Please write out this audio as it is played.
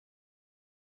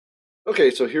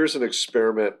Okay, so here's an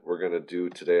experiment we're going to do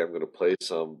today. I'm going to play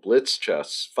some Blitz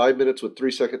chess, 5 minutes with 3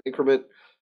 second increment,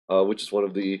 which is one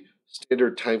of the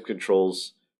standard time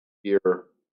controls here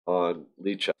on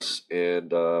Lee chess.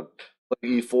 And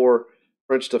playing E4,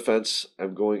 French defense,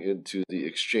 I'm going into the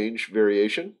exchange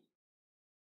variation,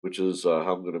 which is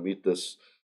how I'm going to meet this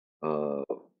uh,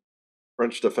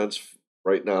 French defense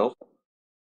right now. Of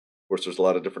course, there's a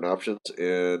lot of different options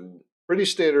and pretty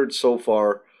standard so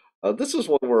far. This is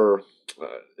one where,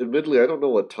 admittedly, I don't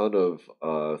know a ton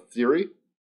of theory,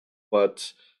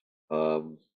 but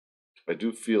um, I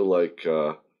do feel like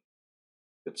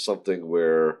it's something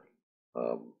where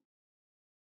um,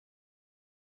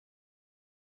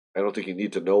 I don't think you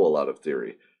need to know a lot of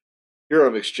theory. Here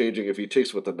I'm exchanging. If he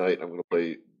takes with the knight, I'm going to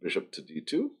play bishop to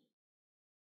d2.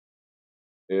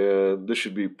 And this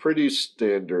should be pretty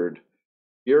standard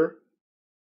here.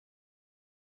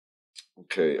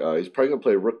 Okay, he's probably going to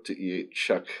play rook to e8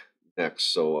 check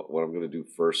next. So what I'm going to do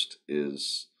first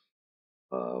is,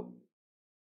 um,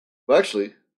 well,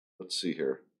 actually, let's see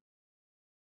here.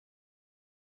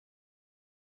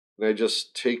 Can I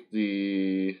just take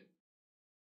the,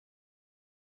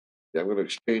 yeah, I'm going to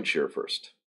exchange here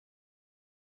first.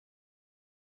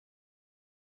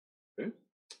 Okay,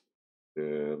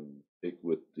 and take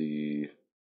with the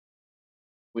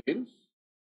queen.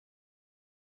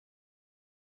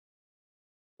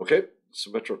 Okay,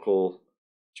 symmetrical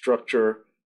structure.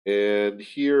 And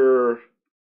here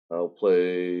I'll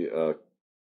play a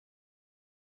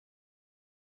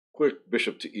quick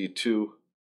bishop to e2.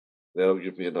 That'll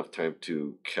give me enough time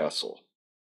to castle.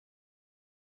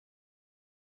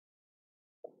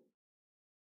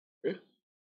 Okay,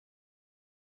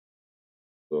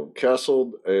 so I'm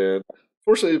castled, and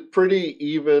fortunately, pretty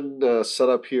even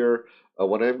setup here.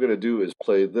 What I'm going to do is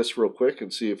play this real quick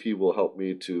and see if he will help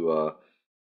me to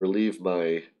relieve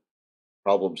my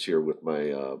problems here with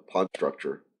my pawn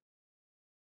structure.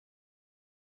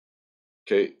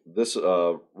 Okay, this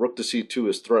rook to c2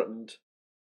 is threatened.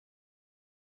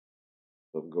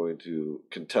 I'm going to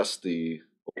contest the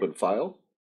open file.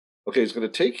 Okay, he's going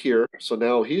to take here. So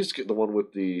now he's the one with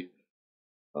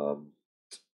um,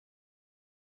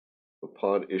 the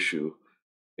pawn issue.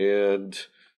 And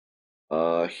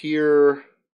here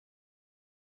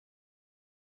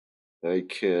I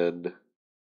can.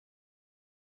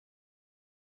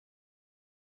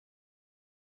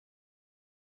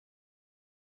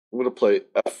 I'm going to play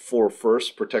f4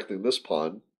 first, protecting this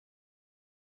pawn.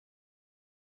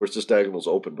 Of course, this diagonal is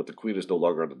open, but the queen is no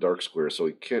longer on the dark square, so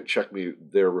he can't check me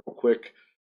there real quick.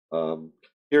 Um,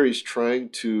 Here he's trying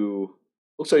to.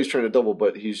 Looks like he's trying to double,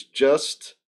 but he's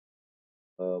just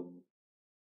um,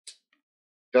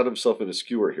 got himself in a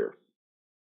skewer here.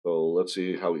 So let's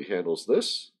see how he handles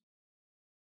this.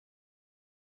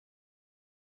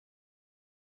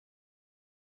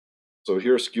 So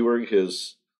here skewering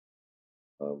his.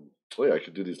 Oh yeah, I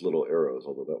could do these little arrows,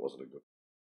 although that wasn't a good.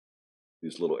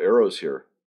 These little arrows here.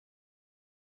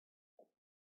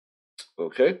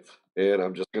 Okay, and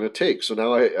I'm just going to take. So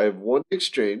now I have one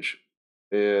exchange,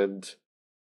 and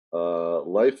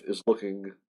life is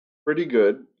looking pretty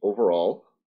good overall.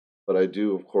 But I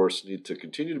do, of course, need to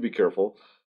continue to be careful.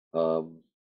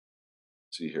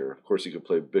 See here. Of course, he can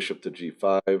play bishop to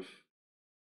g5.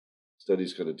 Instead,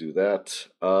 he's going to do that.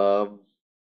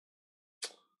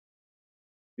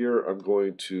 Here, I'm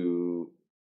going to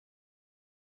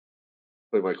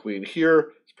play my queen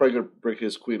here. He's probably going to bring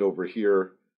his queen over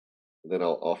here, and then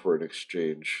I'll offer an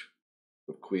exchange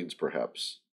with queens,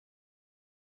 perhaps.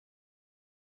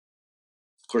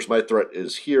 Of course, my threat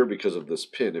is here because of this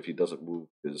pin if he doesn't move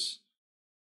his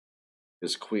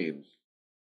queen.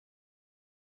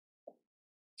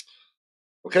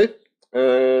 Okay,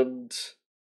 and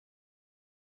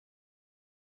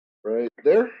right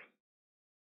there.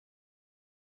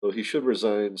 So he should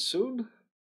resign soon.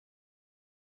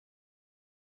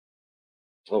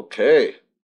 Okay.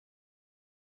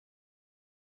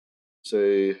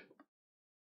 Say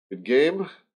good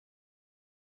game.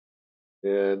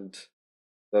 And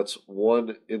that's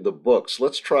one in the books.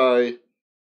 Let's try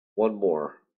one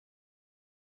more.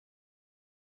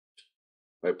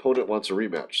 My opponent wants a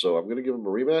rematch, so I'm going to give him a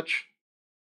rematch.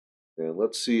 And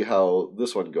let's see how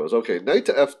this one goes. Okay, knight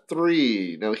to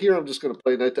f3. Now here I'm just going to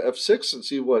play knight to f6 and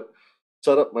see what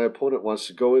setup my opponent wants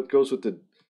to go. It goes with the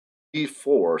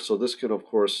d4, so this can, of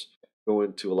course, go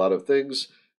into a lot of things.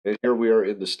 And here we are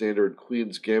in the standard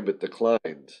queen's gambit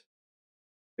declined.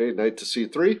 Okay, knight to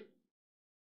c3.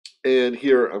 And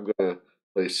here I'm going to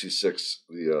play c6,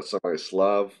 the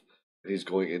semi-Slav. And he's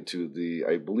going into the,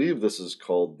 I believe this is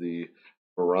called the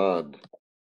Moran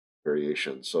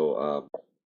variation. So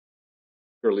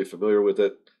fairly familiar with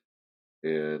it.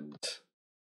 and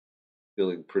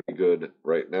feeling pretty good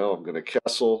right now. I'm going to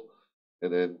castle,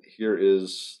 and then here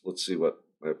is, let's see what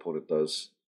my opponent does.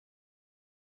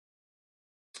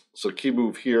 So key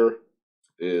move here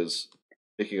is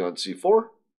taking on c4,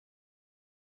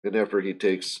 and after he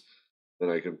takes, then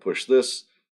I can push this.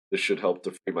 This should help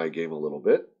to free my game a little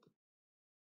bit.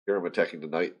 Here I'm attacking the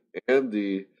knight and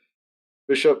the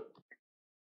bishop,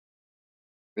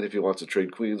 and if he wants to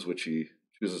trade queens, which he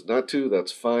chooses not to,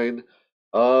 that's fine.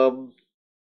 Do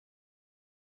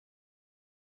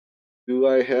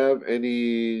I have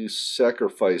any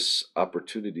sacrifice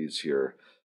opportunities here?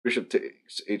 Bishop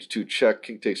takes h2 check,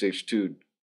 king takes h2,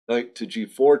 knight to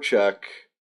g4 check,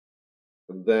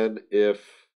 and then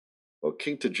if, well,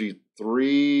 king to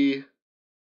g3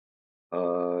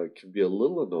 can be a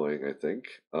little annoying, I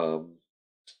think. But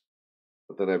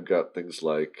then I've got things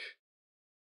like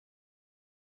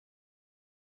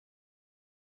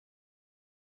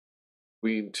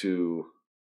queen to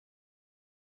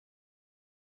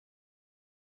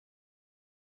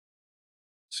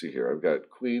see here. I've got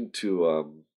queen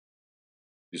to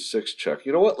g6 check.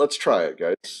 You know what? Let's try it,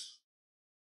 guys.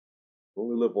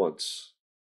 Only live once.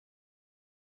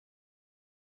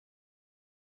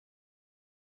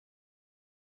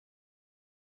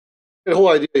 The whole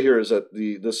idea here is that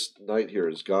this knight here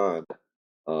is gone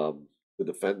to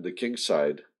defend the king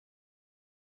side,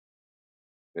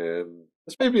 and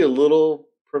this may be a little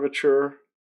premature,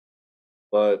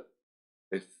 but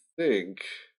I think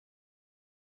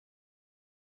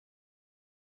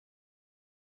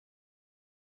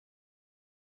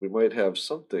we might have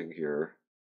something here.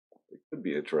 It could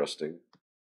be interesting.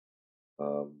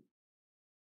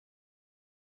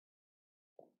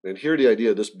 And here the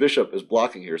idea, this bishop is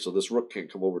blocking here, so this rook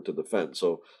can't come over to defend.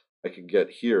 So I can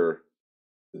get here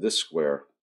to this square.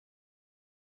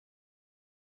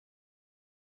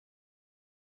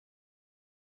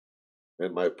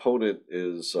 And my opponent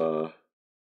is in a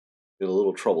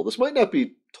little trouble. This might not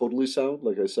be totally sound,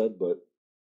 like I said, but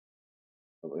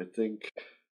I think...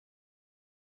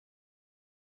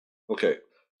 Okay,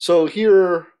 so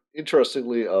here,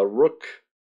 interestingly, a rook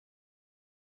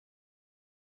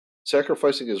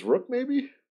sacrificing his rook,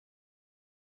 maybe?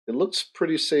 It looks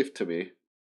pretty safe to me.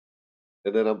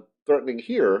 And then I'm threatening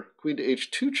here, queen to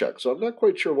h2 check. So I'm not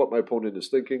quite sure what my opponent is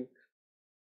thinking,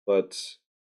 but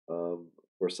of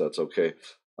course that's okay.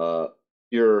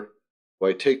 Here, do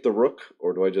I take the rook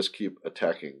or do I just keep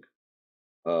attacking?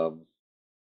 I'm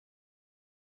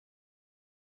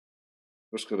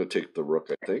just going to take the rook,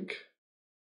 I think.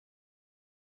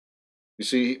 You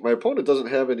see, my opponent doesn't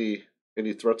have any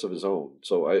threats of his own,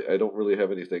 so I don't really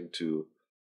have anything to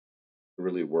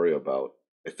really worry about,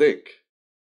 I think.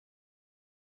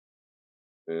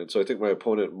 And so I think my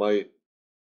opponent might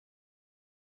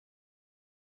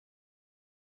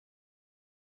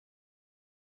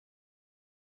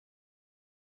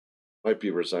be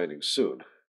resigning soon.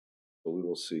 But we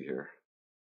will see here.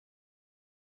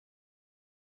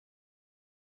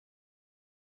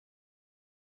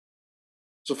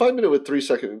 So 5 minute with 3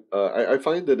 second, I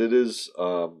find that it is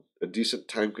a decent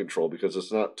time control because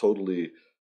it's not totally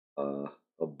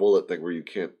a bullet thing where you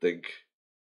can't think.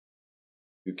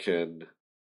 You can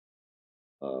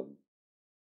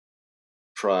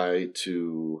try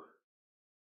to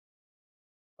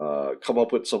come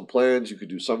up with some plans. You could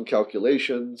do some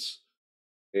calculations,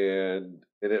 and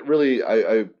it really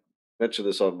I mentioned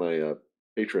this on my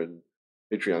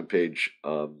Patreon page.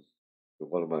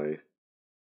 One of my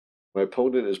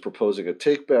opponent is proposing a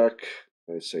take back.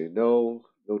 I say no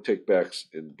takebacks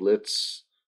in Blitz.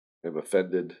 I'm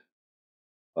offended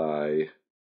by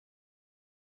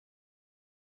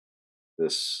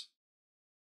this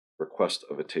request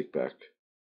of a take back.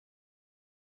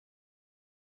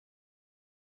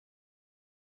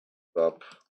 Stop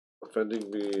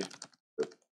offending me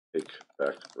with take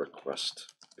back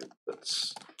request in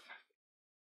Blitz.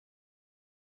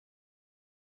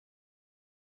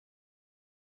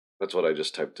 That's what I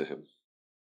just typed to him.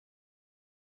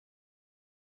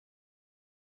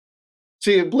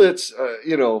 See, in Blitz,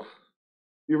 you know,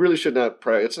 you really should not.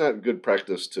 It's not good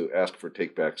practice to ask for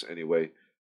takebacks anyway,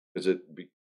 because it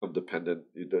becomes dependent.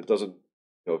 It doesn't.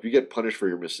 You know, if you get punished for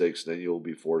your mistakes, then you'll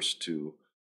be forced to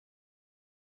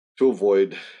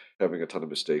avoid having a ton of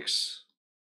mistakes.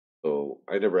 So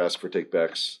I never ask for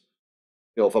takebacks.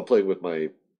 You know, if I'm playing with my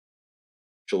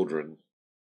children,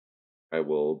 I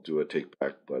will do a take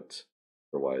back, but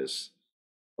otherwise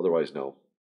no.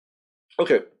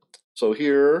 Okay, so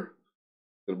here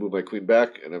I'm gonna move my queen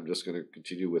back, and I'm just gonna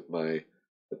continue with my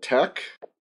attack.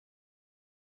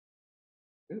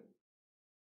 Okay.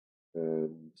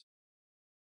 And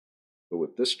go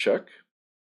with this check.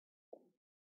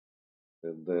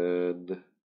 And then let's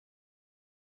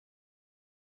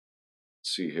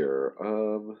see here.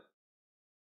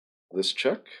 This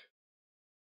check.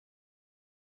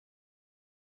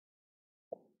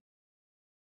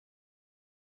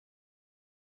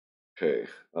 Okay,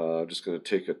 I'm just going to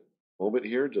take a moment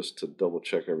here just to double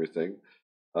check everything.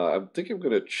 I'm thinking I'm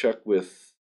going to check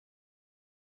with,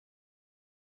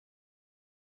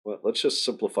 well, let's just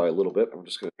simplify a little bit. I'm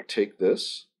just going to take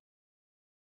this.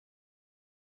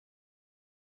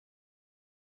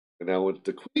 And now with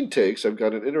the queen takes, I've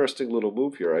got an interesting little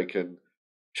move here. I can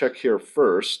check here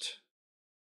first.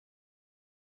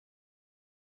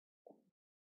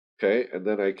 Okay, and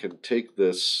then I can take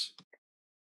this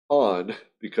pawn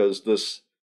because this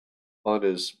pawn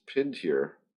is pinned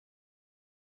here.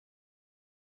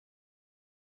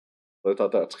 So I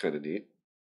thought that's kind of neat.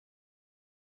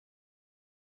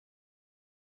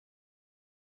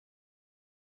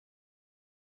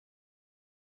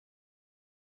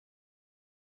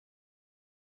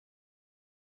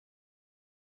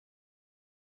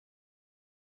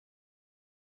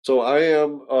 So I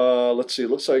am, let's see, it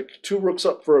looks like two rooks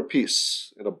up for a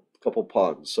piece and a couple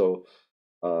pawns. So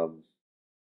um,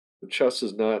 the chess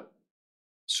is not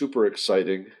super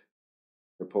exciting.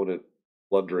 Opponent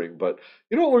blundering, but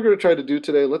you know what we're going to try to do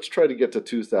today? Let's try to get to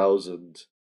 2,000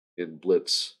 in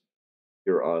Blitz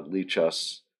here on Lee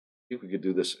Chess. I think we could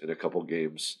do this in a couple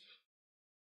games.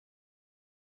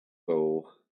 So,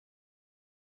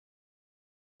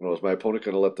 is my opponent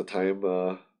going to let the time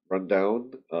run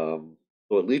down?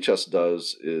 So what Lee Chess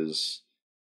does is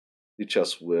Lee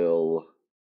Chess will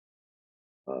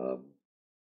um,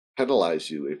 penalize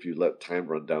you if you let time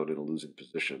run down in a losing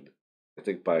position. I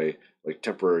think by like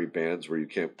temporary bans where you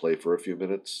can't play for a few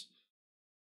minutes.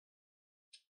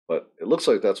 But it looks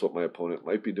like that's what my opponent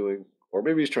might be doing, or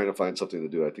maybe he's trying to find something to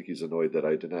do. I think he's annoyed that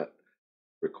I did not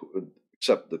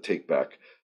accept the take back.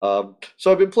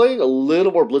 So I've been playing a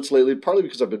little more Blitz lately, partly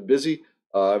because I've been busy.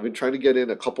 I've been trying to get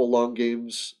in a couple long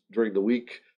games during the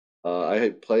week.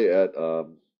 I play at I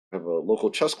have a local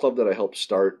chess club that I helped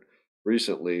start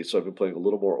recently, so I've been playing a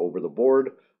little more over the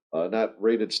board. Not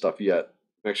rated stuff yet.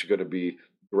 I'm actually going to be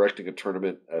directing a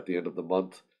tournament at the end of the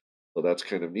month, so that's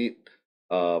kind of neat.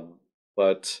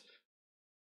 But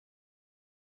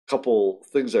a couple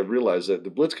things I've realized that the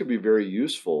Blitz can be very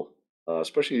useful,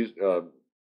 especially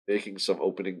making some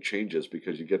opening changes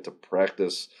because you get to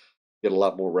practice, get a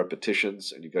lot more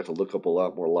repetitions, and you get to look up a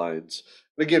lot more lines.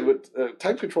 And again, with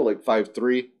time control like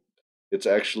 5-3, it's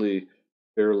actually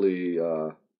fairly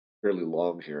fairly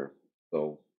long here.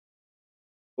 So,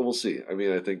 but we'll see. I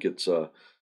mean, I think it's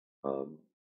um,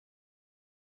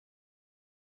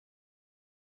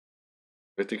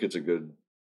 I think it's a good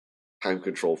time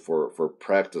control for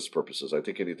practice purposes. I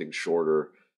think anything shorter,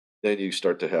 then you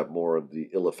start to have more of the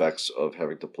ill effects of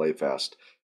having to play fast.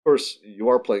 Of course, you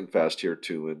are playing fast here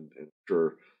too, and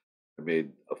sure, I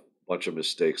made a bunch of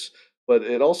mistakes, but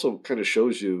it also kind of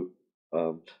shows you.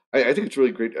 Um, I think it's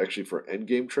really great actually for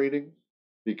endgame training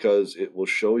because it will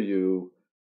show you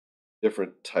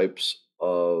different types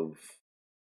of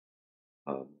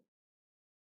um,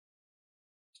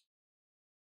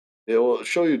 it will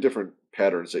show you different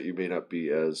patterns that you may not be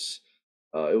as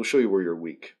it will show you where you're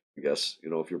weak, I guess.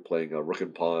 If you're playing a rook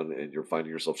and pawn and you're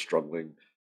finding yourself struggling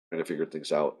trying to figure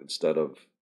things out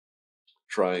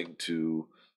trying to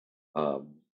um,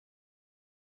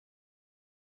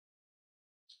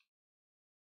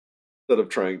 instead of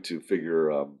trying to figure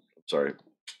I'm sorry,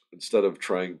 instead of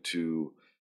trying to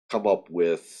come up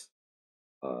with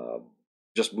um,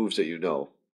 just moves that you know,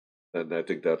 then I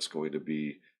think that's going to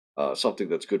be something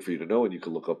that's good for you to know, and you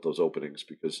can look up those openings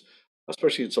because,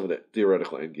 especially in some of the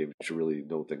theoretical endgames, you should really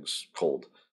know things cold.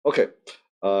 Okay,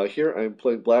 here I'm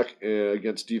playing black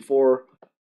against d4.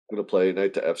 I'm going to play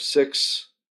knight to f6.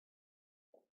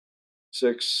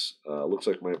 Looks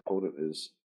like my opponent is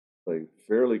playing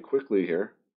fairly quickly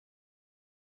here.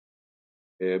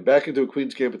 And back into a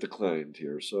queen's gambit declined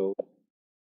here. So,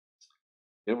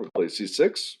 and we're going to play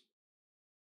c6.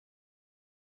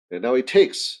 And now he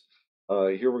takes.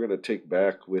 Here we're going to take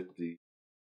back with the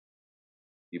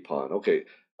e pawn. Okay.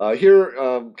 Here,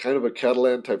 kind of a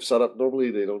Catalan type setup.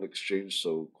 Normally they don't exchange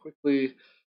so quickly,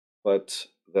 but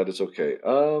that is okay.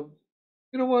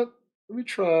 You know what? Let me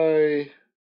try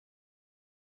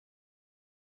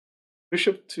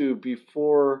bishop to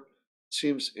b4.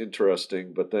 Seems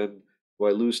interesting, but then do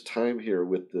I lose time here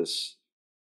with this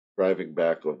driving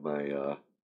back of my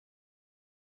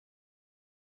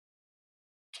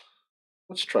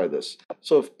let's try this.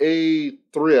 So if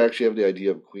a3, I actually have the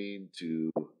idea of queen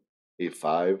to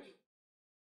a5.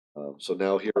 So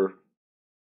now here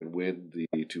I can win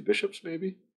the two bishops,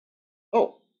 maybe.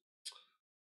 Oh,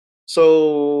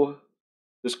 So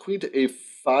does queen to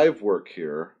a5 work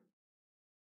here?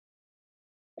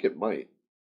 I think it might.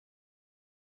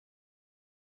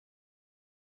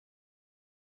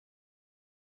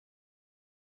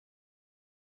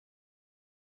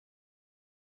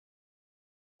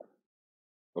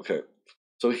 Okay,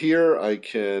 so here I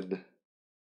can,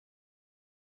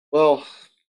 well,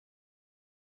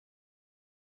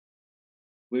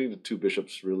 winning the two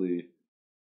bishops really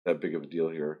that big of a deal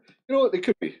here. You know what? It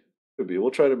could be. Could be.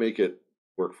 We'll try to make it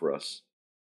work for us.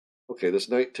 Okay, this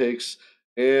knight takes,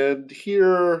 and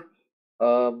here,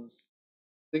 um,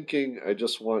 thinking I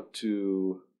just want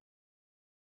to.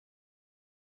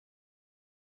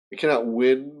 I cannot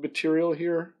win material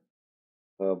here,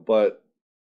 but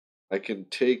I can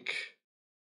take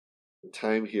the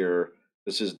time here.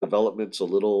 This is development's a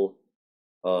little,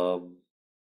 um,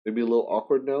 maybe a little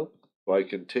awkward now, so I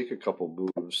can take a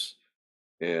couple moves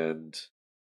and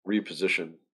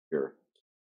reposition here.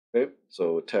 Okay,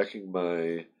 so attacking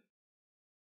my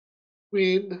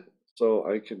queen, so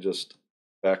I can just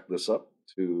back this up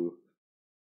to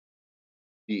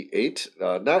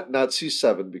d8, not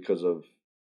c7 because of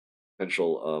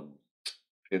potential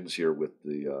pins here with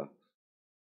the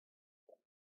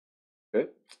okay.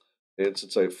 And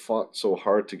since I fought so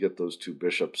hard to get those two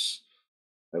bishops,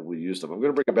 I will use them. I'm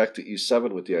going to bring it back to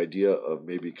e7 with the idea of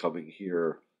maybe coming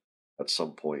here at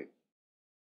some point.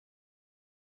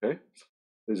 Okay,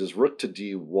 this is rook to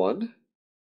d1,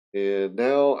 and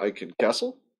now I can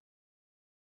castle.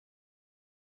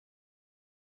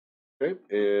 Okay,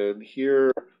 and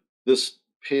here this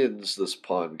pins this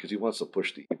pawn because he wants to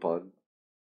push the e pawn.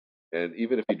 And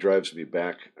even if he drives me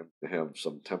back, I'm going to have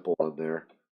some tempo on there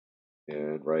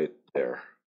and right there.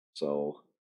 So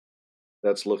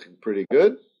that's looking pretty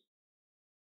good.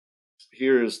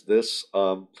 Here's this.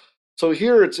 So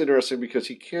here it's interesting because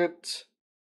he can't.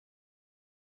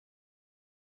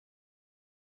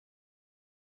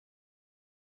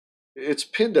 It's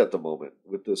pinned at the moment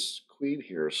with this queen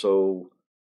here. So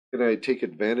can I take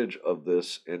advantage of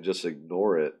this and just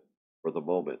ignore it for the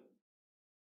moment?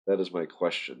 That is my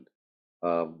question.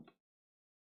 Um,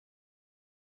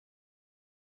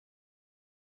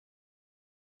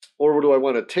 or do I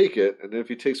want to take it? And if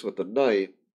he takes with the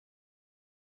knight,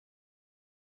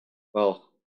 well,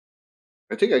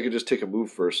 I think I could just take a move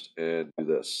first and do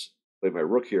this. Play my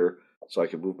rook here so I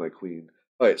can move my queen.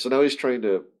 All right, so now he's trying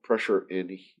to pressure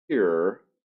in here.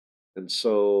 And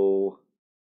so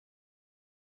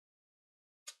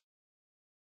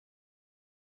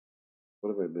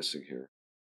what am I missing here?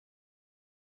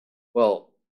 Well,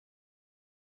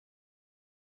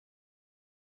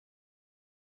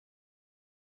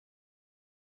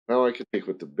 now I can take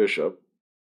with the bishop.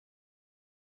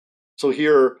 So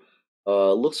here,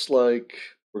 looks like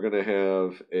we're going to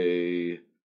have a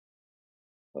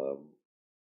um,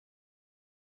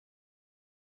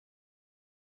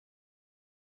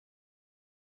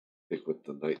 take with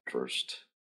the knight first.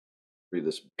 Free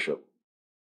this bishop.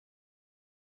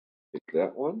 Take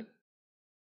that one.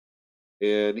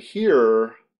 And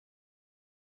here,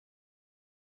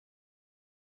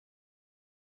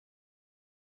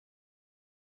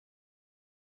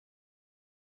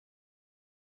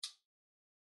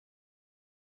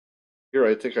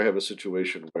 I think I have a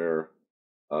situation where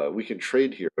we can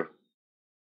trade here.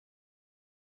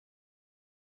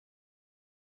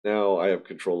 Now I have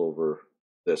control over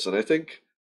this, and I think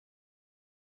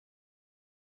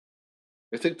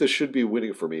this should be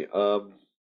winning for me. I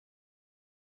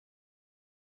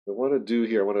want to do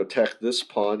here. I want to attack this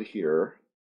pawn here,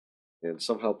 and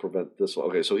somehow prevent this one.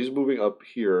 Okay, so he's moving up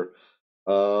here.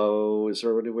 Is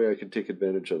there any way I can take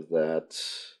advantage of that?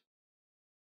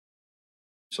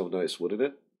 So nice, wouldn't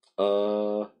it?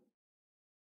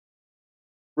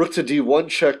 Rook to d1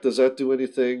 check. Does that do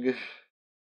anything?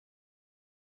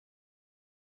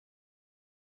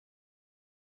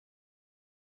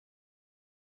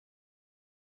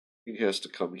 He has to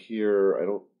come here. I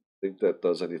don't think that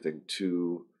does anything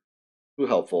too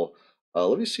helpful.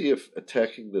 Let me see if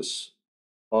attacking this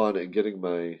pawn and getting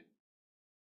my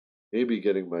maybe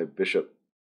getting my bishop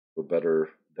to a better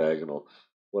diagonal.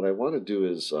 What I want to do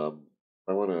is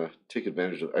I want to take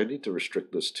advantage of. I need to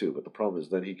restrict this too, but the problem is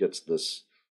then he gets this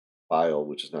file,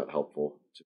 which is not helpful.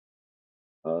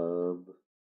 Let's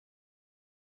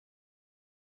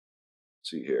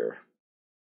see here.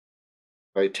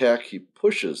 If I attack, he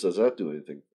pushes. Does that do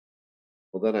anything?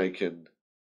 Well, then I can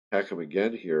attack him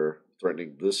again here,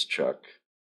 threatening this check,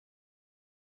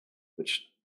 which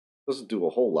doesn't do a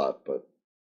whole lot, but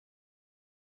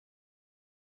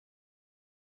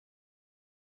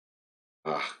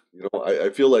I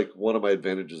feel like one of my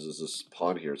advantages is this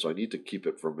pawn here, so I need to keep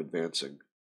it from advancing.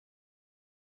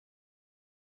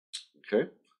 Okay.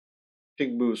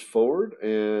 King moves forward,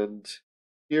 and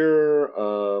here,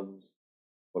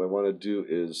 what I want to do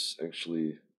is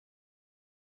actually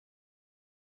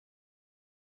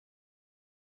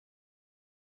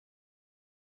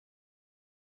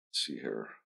see here.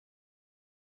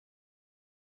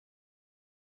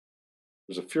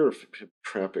 There's a fear of him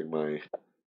trapping my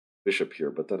bishop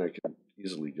here, but then I can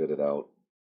easily get it out.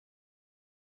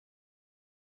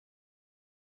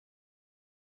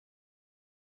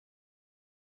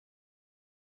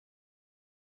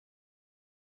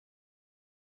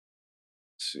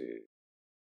 Let's see.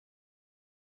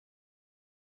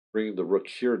 Bringing the rook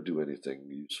here do anything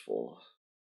useful?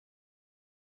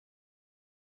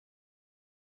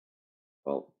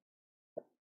 Well, let's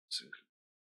see.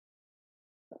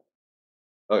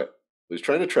 Okay, he's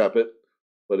trying to trap it,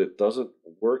 but it doesn't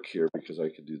work here because I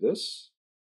can do this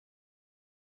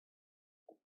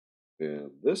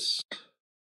and this.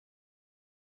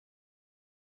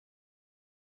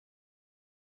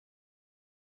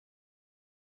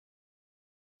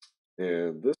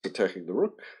 And this attacking the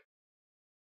rook.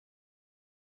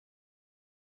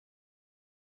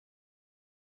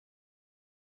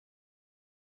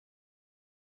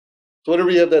 So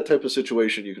whenever you have that type of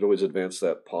situation, you can always advance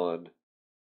that pawn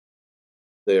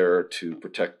there to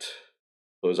protect.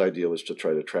 So his idea was to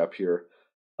try to trap here.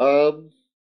 Um,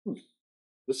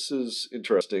 this is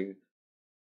interesting.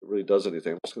 It really does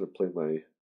anything. I'm just going to play my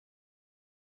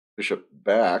bishop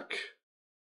back.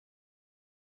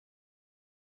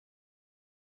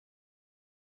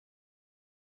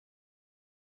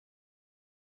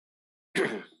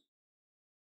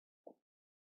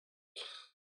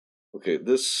 Okay,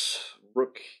 this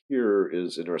rook here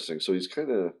is interesting. So he's kind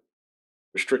of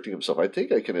restricting himself. I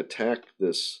think I can attack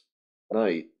this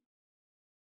knight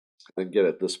and get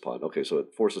at this pawn. Okay, so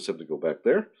it forces him to go back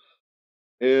there.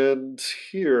 And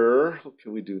here, what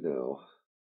can we do now?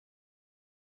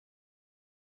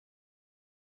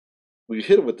 We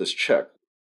hit him with this check.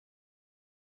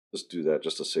 Let's do that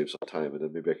just to save some time, and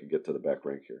then maybe I can get to the back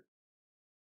rank here.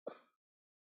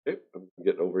 Okay, I'm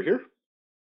getting over here.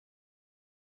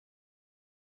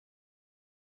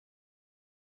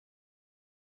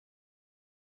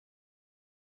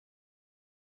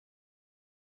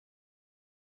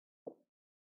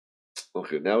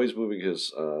 Okay, now he's moving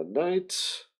his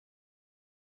knight.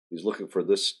 He's looking for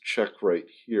this check right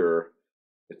here.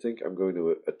 I think I'm going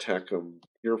to attack him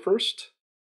here first.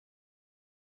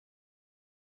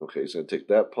 Okay, he's going to take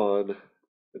that pawn. I'm going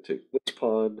to take this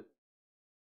pawn.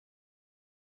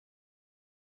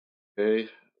 Okay,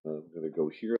 I'm going to go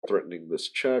here, threatening this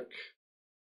check.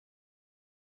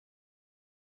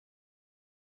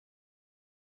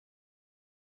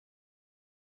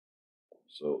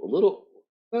 So a little,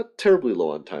 not terribly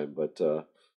low on time, but a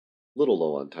little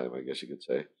low on time, I guess you could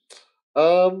say.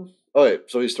 All right,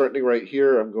 so he's threatening right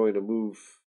here. I'm going to move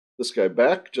this guy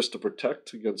back just to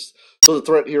protect against. So the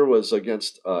threat here was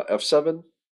against f7,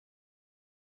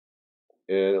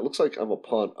 and it looks like I'm a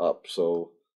pawn up.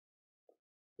 So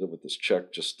with this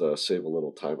check, just save a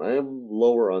little time. I am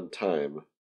lower on time.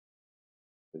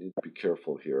 I need to be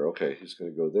careful here. Okay, he's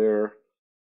going to go there.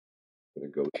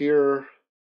 Going to go here,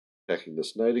 attacking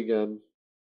this knight again.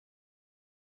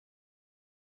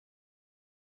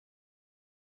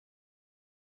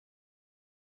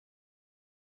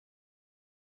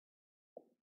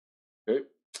 Okay,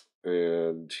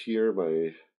 and here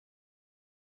I'm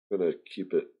gonna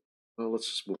keep it. Well, let's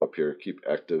just move up here. Keep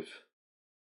active.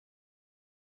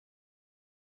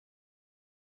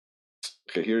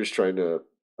 Okay, here's trying to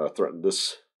threaten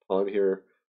this pawn here.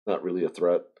 Not really a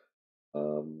threat.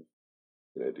 What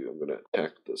can I do? I'm gonna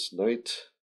attack this knight.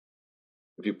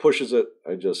 If he pushes it,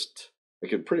 I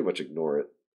can pretty much ignore it.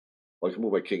 Well, I can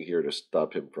move my king here to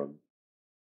stop him from.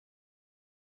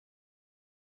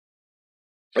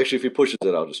 Actually, if he pushes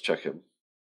it, I'll just check him.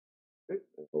 Okay,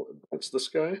 I'll advance this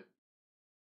guy.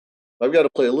 I've got to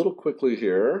play a little quickly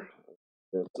here.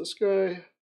 Advance this guy.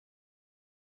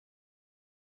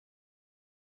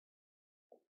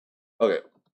 Okay,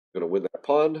 I'm gonna win that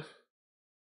pawn.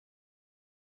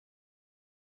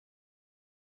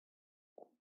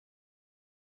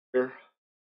 Here.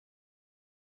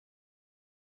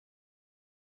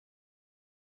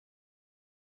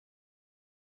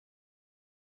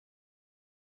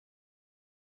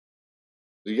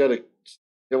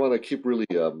 You want to keep really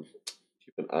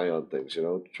keep an eye on things.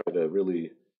 Try to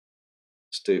really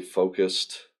stay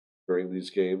focused during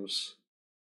these games.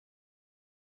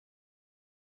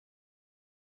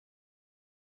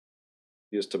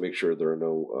 Just to make sure there are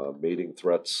no mating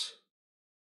threats,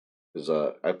 because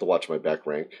I have to watch my back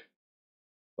rank.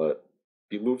 But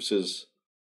if he moves his,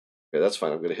 okay, that's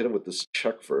fine. I'm going to hit him with this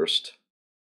check first.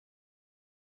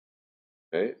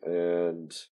 Okay,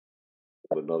 and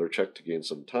another check to gain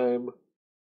some time.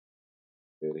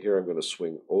 And here I'm going to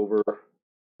swing over,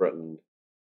 threaten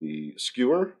the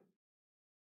skewer.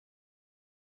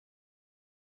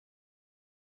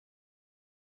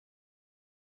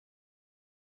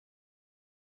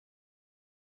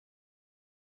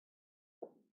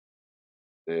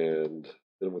 And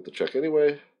hit him with the check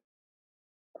anyway.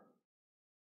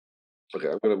 Okay,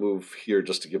 I'm going to move here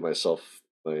just to give myself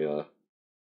my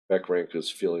back rank is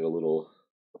feeling a little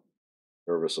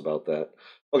nervous about that.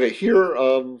 Okay, here,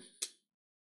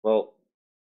 well,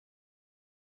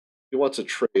 he wants a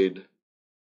trade.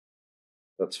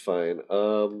 That's fine.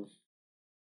 I'm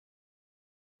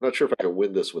not sure if I can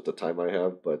win this with the time I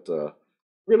have, but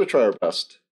we're going to try our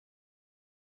best.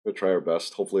 We're going to try our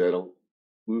best. Hopefully, I don't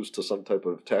lose to some type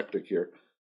of tactic here.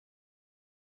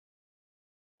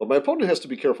 But my opponent has to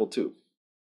be careful too.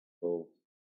 So,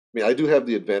 I mean, I do have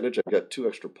the advantage. I've got 2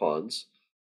 extra pawns.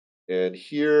 And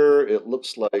here it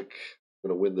looks like I'm going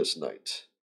to win this knight.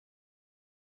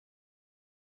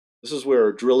 This is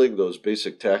where drilling those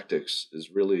basic tactics is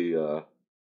really,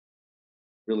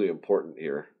 really important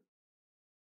here.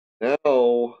 Now,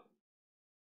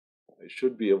 I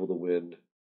should be able to win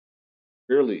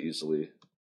fairly easily.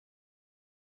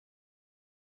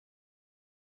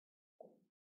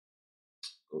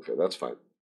 Okay, that's fine.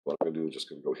 What I'm going to do is just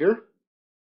going to go here.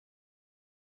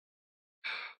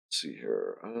 Let's see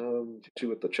here. Hit you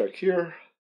with the check here.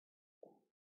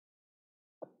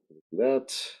 Do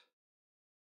that.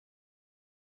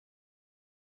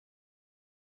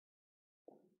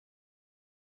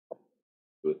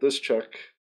 With this check.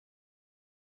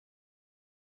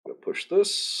 I'm going to push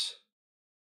this.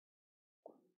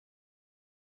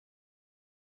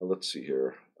 Let's see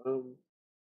here. I'm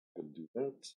going to do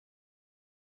that.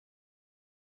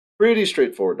 Pretty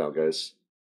straightforward now, guys.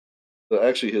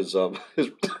 Actually, his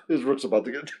his rook's about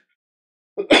to get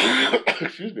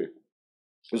excuse me.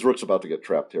 His rook's about to get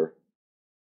trapped here.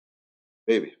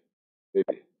 Maybe.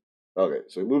 Okay,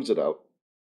 so he moves it out.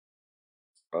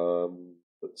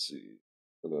 Let's see.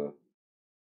 Oh,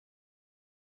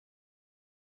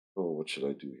 what should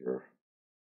I do here?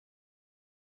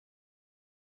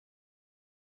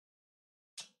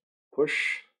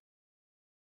 Push.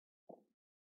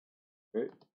 Okay.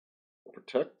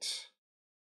 Protect.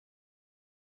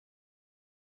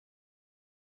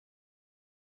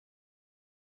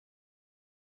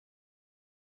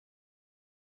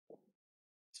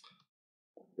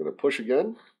 I'm gonna push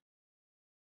again.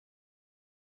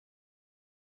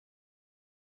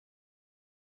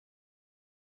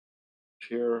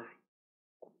 Here.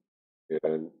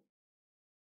 And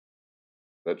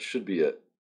that should be it.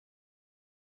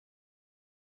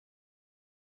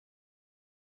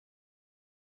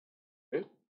 Okay.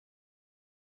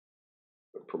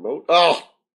 Promote. Oh!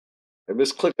 I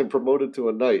misclicked and promoted to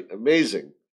a knight.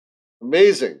 Amazing.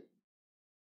 Amazing.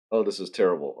 Oh, this is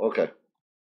terrible. Okay.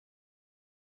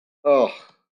 Oh,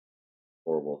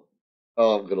 horrible.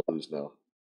 Oh, I'm gonna lose now.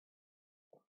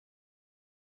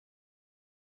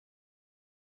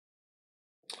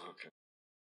 Okay.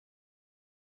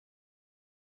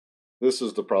 This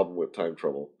is the problem with time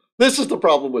trouble. This is the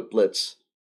problem with Blitz.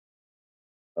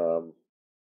 Um,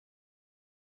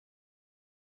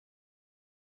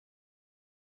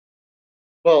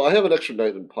 well, I have an extra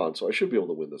knight and pawn, so I should be able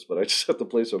to win this, but I just have to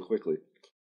play so quickly.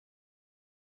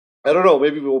 I don't know.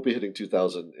 Maybe we won't be hitting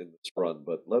 2,000 in this run,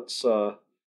 but let's try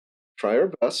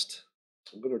our best.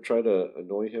 I'm going to try to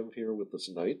annoy him here with this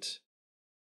knight.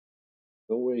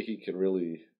 No way he can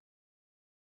really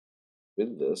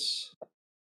win this.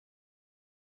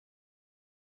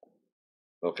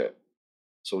 Okay.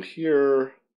 So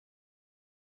here,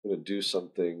 I'm going to do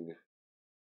something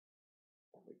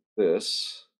like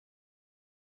this.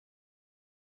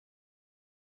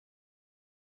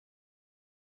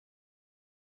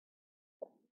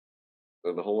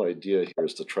 And the whole idea here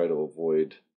is to try to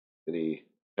avoid any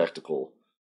tactical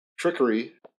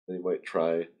trickery that he might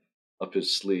try up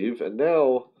his sleeve. And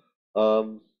now,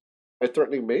 my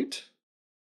threatening mate?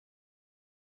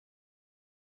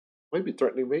 Might be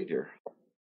threatening mate here.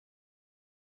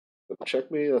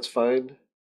 Check me, that's fine.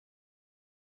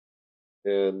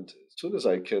 And as soon as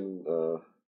I can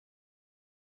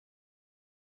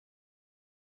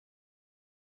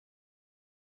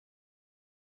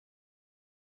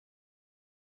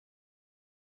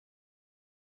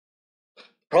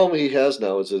problem he has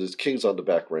now is that his king's on the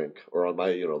back rank, or on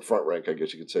my, front rank, I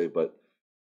guess you could say, but it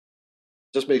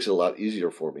just makes it a lot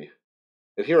easier for me.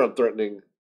 And here I'm threatening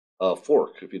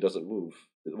fork if he doesn't move.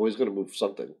 Well, he's going to move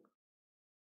something.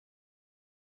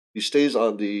 He stays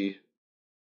on the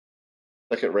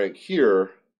second rank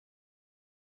here.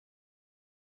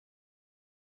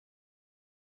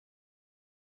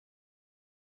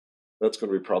 that's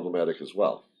going to be problematic as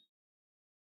well.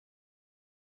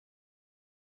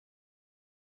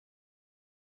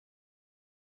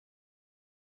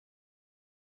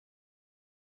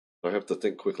 I have to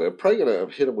think quickly. I'm probably going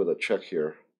to hit him with a check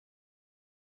here.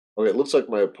 Okay, it looks like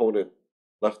my opponent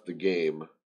left the game,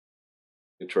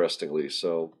 interestingly,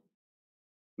 so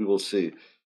we will see.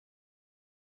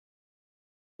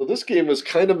 So this game was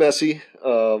kind of messy.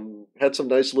 Had some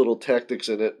nice little tactics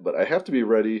in it, but I have to be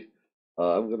ready.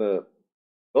 I'm gonna.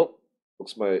 Oh,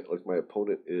 looks like my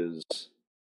opponent is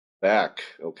back.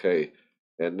 Okay,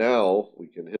 and now we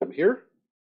can hit him here.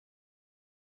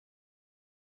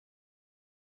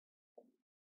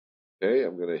 Okay,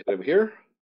 I'm gonna hit him here.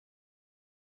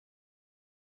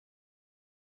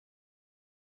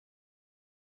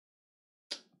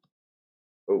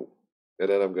 Oh, and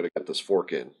then I'm gonna get this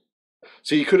fork in.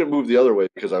 See, he couldn't move the other way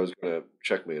because I was gonna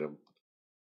checkmate him.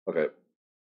 Okay,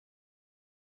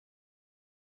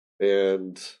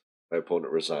 and my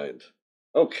opponent resigned.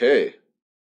 Okay,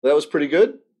 that was pretty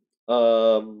good.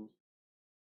 Um,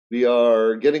 we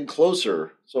are getting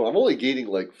closer. So I'm only gaining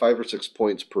like 5 or 6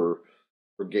 points per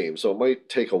game, so it might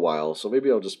take a while. So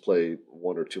maybe I'll just play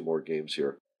 1 or 2 more games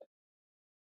here.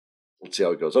 Let's see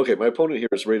how it goes. Okay, my opponent here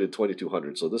is rated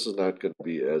 2200, so this is not going to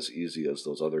be as easy as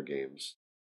those other games.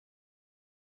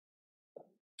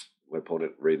 My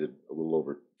opponent rated a little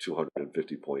over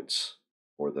 250 points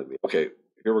more than me. Okay,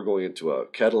 here we're going into a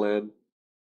Catalan,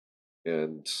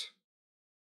 and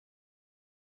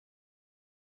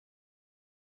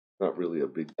not really a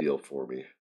big deal for me.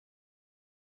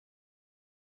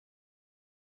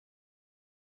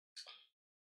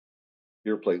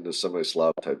 Here playing the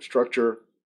semi-Slav type structure.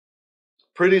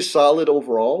 Pretty solid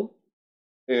overall,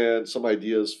 and some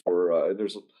ideas for, and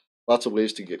there's lots of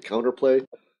ways to get counterplay.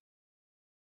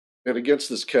 And against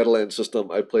this Catalan system,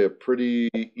 I play a pretty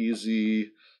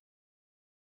easy,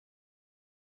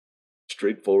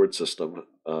 straightforward system.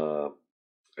 I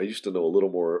used to know a little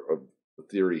more of the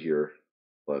theory here,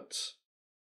 but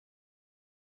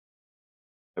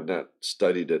I've not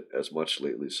studied it as much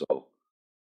lately, so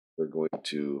we're going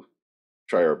to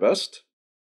try our best.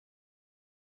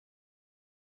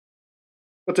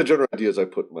 But the general idea is I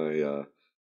put my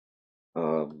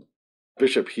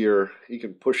bishop here. He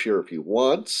can push here if he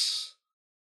wants.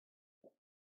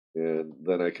 And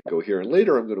then I can go here. And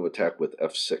later I'm going to attack with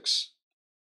f6.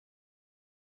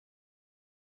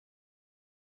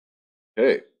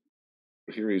 Okay.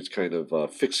 Here he's kind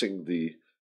of fixing the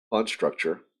pawn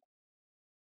structure.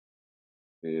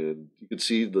 And you can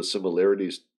see the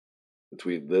similarities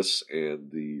between this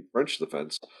and the French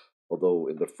defense, although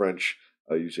in the French,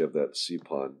 I usually have that c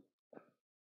pawn.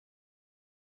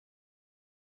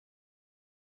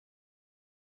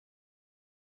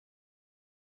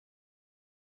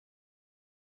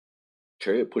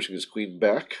 Okay, pushing his queen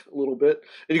back a little bit.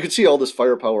 And you can see all this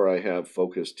firepower I have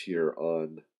focused here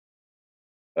on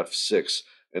f6.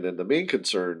 And then the main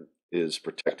concern is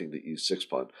protecting the e6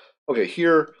 pawn. Okay,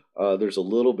 here there's a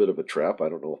little bit of a trap. I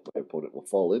don't know if my opponent will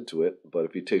fall into it, but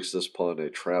if he takes this pawn, I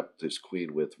trap his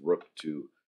queen with rook to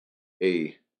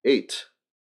a8.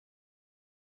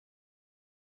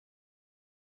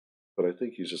 But I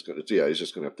think he's just going to, yeah, he's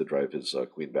just going to have to drive his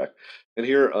queen back. And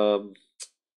here,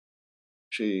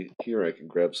 actually, here I can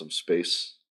grab some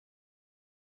space.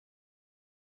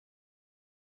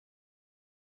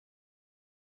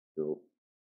 You know,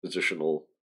 positional,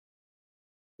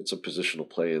 it's a positional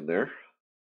play in there.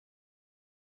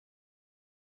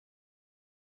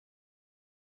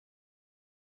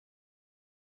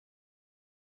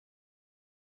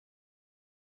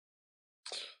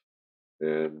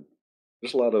 And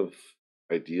there's a lot of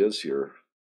ideas here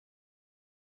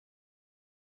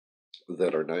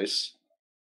that are nice.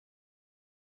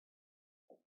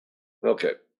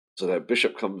 Okay, so that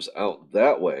bishop comes out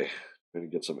that way. Going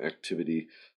to get some activity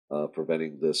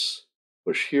preventing this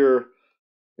push here.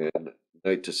 And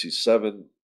knight to c7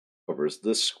 covers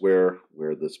this square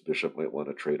where this bishop might want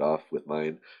to trade off with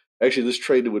mine. Actually, this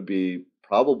trade would be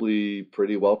probably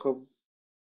pretty welcome.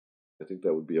 I think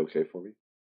that would be okay for me.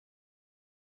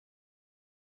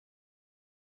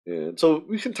 And so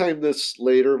we can time this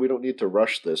later. We don't need to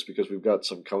rush this because we've got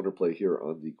some counterplay here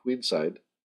on the queen side.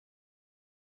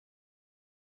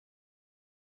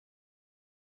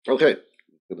 Okay,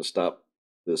 I'm going to stop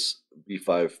this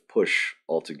b5 push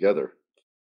altogether.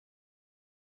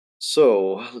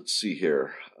 So let's see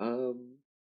here.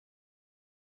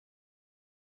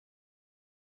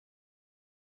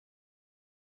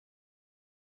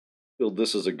 Feel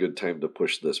this is a good time to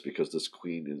push this because this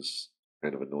queen is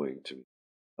kind of annoying to me.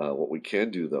 What we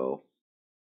can do though,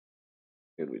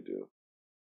 can we do?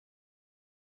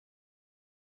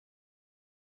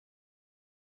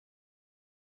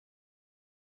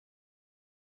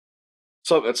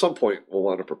 So at some point we'll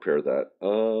want to prepare that.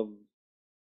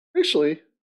 Actually,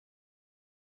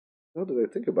 now that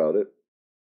I think about it,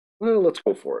 well, let's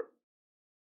go for it.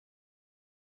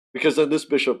 Because then this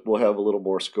bishop will have a little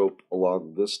more scope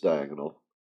along this diagonal,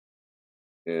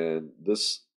 and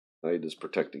this knight is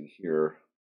protecting here.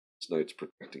 This knight's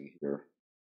protecting here,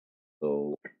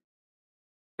 so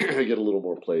I get a little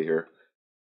more play here.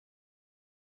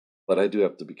 But I do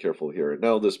have to be careful here.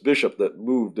 Now this bishop that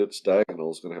moved its diagonal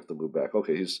is going to have to move back.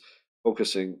 Okay, he's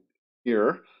focusing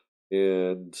here,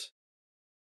 and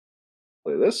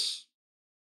play this.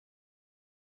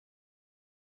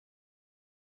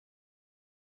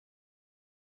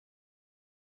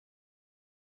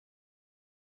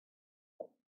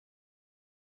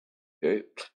 Okay,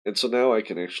 and so now I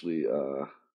can actually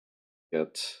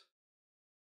get.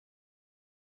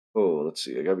 Oh, let's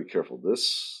see. I gotta be careful.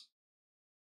 This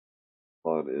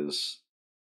pawn is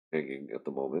hanging at the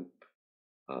moment.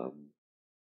 Um,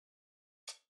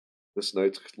 this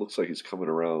knight looks like he's coming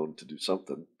around to do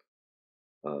something.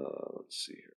 Let's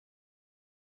see here.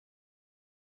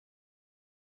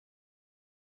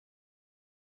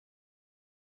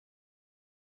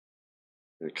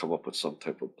 I'm gonna come up with some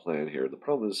type of plan here. The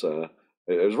problem is, I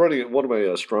was running one of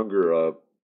my stronger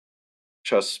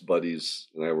chess buddies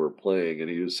and I were playing, and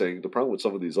he was saying the problem with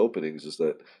some of these openings is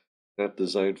that not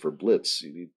designed for blitz.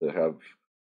 You need to have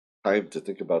time to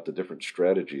think about the different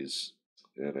strategies,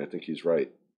 and I think he's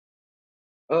right.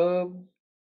 Let's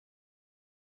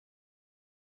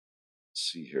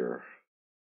see here.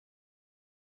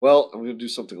 Well, I'm going to do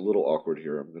something a little awkward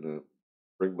here. I'm going to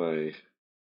bring my.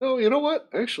 No, you know what?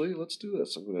 Actually, let's do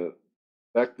this. I'm going to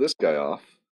back this guy off.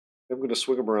 I'm going to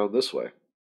swing him around this way. I'm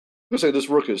going to say this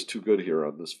rook is too good here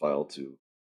on this file to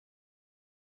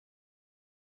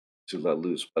let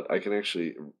loose, but I can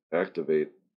actually activate.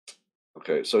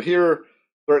 Okay, so here,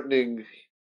 threatening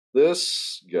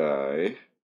this guy.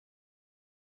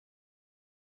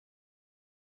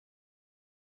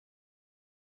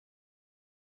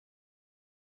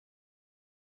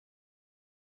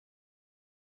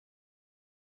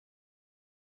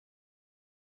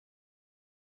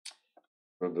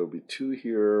 And there'll be two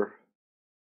here.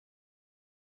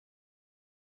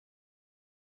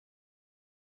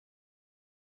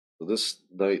 So this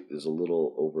knight is a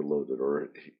little overloaded, or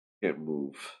he can't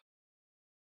move.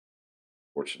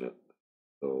 Fortunate.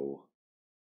 So,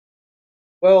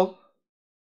 well,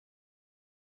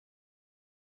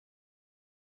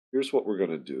 here's what we're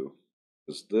going to do.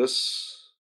 Is this.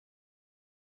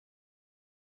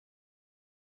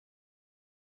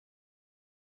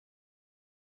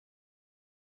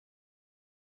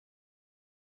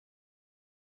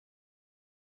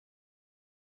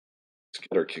 Let's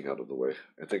get our king out of the way.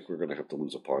 I think we're going to have to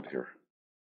lose a pawn here.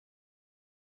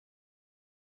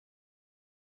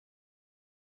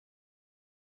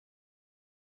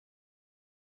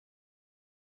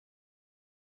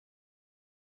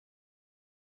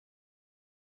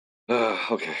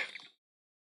 Okay.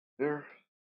 There.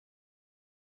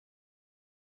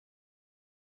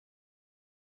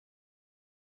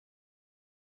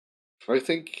 I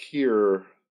think here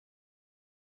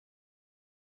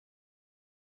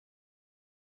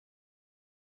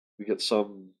we get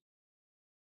some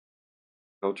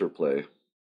counterplay.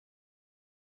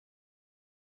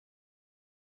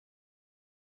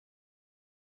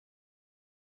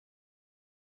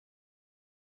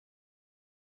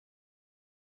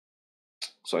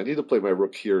 So I need to play my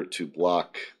rook here to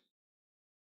block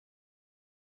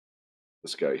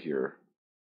this guy here.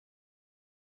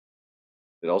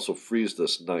 It also frees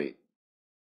this knight,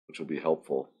 which will be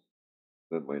helpful.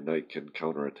 Then my knight can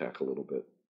counterattack a little bit.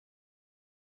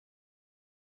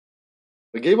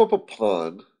 I gave up a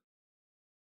pawn,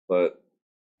 but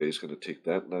he's going to take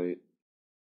that knight.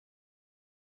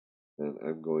 And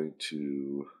I'm going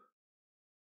to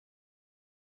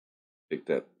take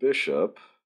that bishop.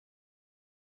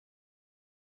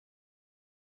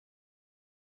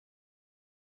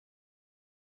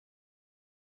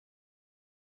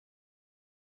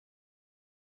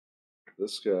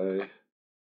 This guy.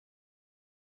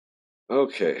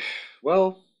 Okay,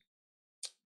 well,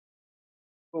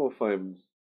 I don't know if I'm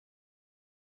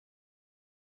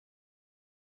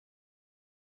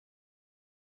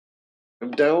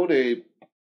down a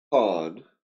pawn.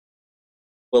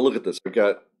 Well, look at this. I've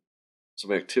got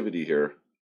some activity here.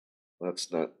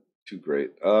 That's not too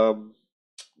great. Now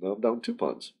I'm down two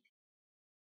pawns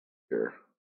here.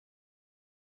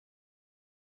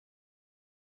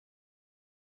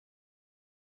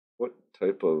 What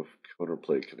type of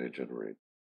counterplay can I generate?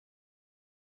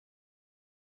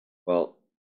 Well,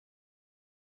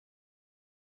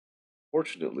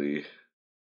 fortunately,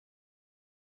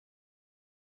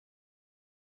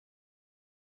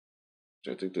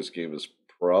 I think this game is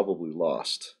probably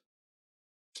lost.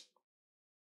 Let's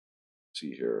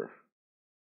see here.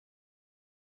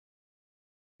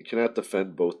 I cannot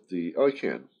defend both the. Oh, I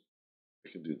can. I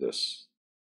can do this.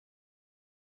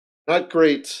 Not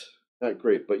great. Not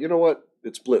great. But you know what?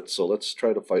 It's Blitz, so let's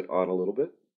try to fight on a little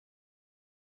bit.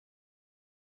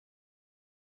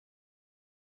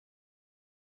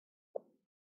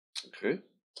 Okay.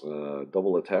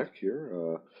 Double attack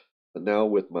here. And now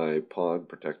with my pawn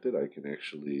protected, I can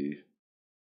actually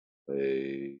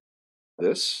play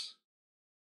this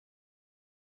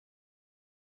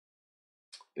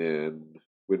and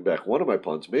win back one of my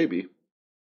pawns, maybe.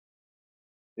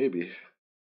 Maybe.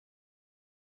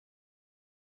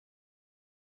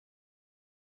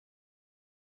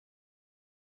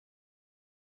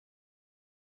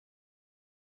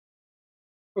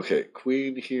 Okay,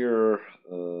 queen here.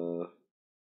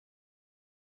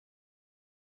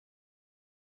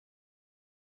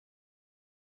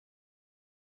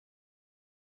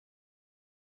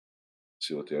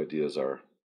 See what the ideas are.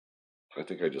 I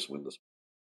think I just win this.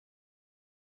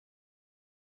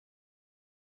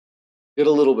 Get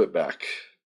a little bit back.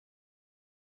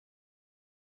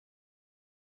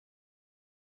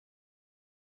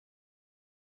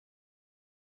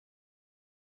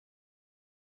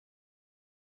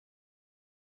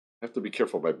 I have to be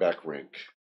careful of my back rank.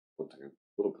 Something I'm a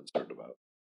little concerned about.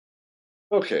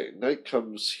 Okay, knight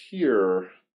comes here,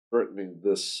 threatening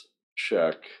this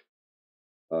check.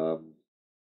 I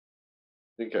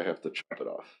think I have to chop it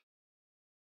off.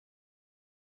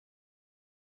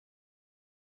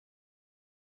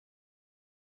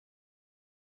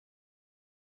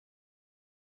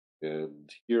 And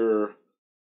here, I'm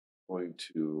going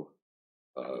to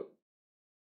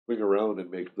swing around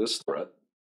and make this threat.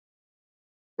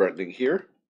 Threatening here.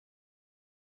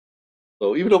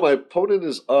 So even though my opponent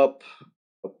is up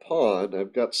a pawn,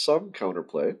 I've got some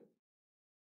counterplay.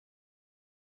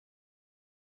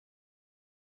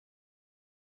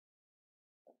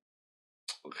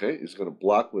 Okay, he's going to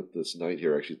block with this knight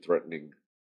here, actually threatening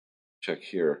check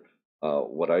here.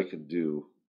 What I can do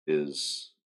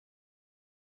is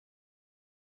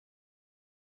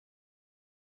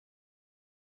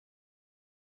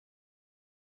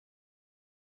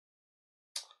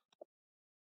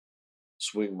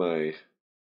swing my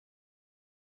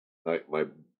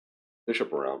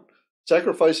bishop around,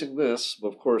 sacrificing this. But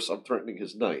of course, I'm threatening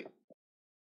his knight.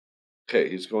 Okay,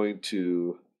 he's going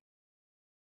to.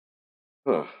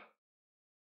 Huh.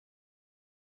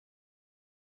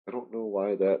 I don't know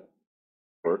why that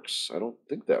works. I don't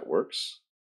think that works.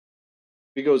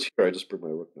 If he goes here, I just bring my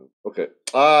rook down. Okay.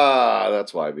 Ah,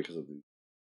 that's why, because of the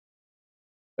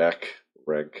back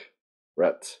rank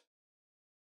ret.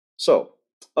 So,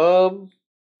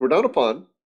 we're down a pawn.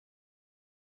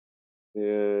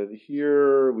 And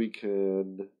here we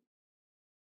can.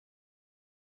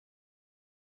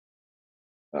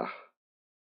 Ah,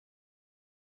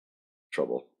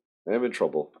 trouble. I am in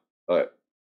trouble. All right,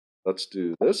 let's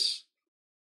do this.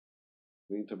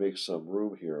 We need to make some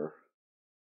room here.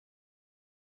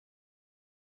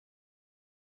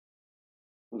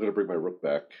 I'm going to bring my rook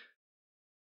back.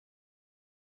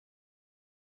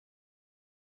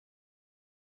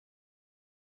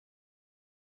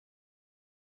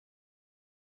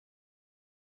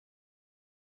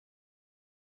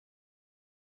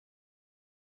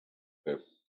 Okay.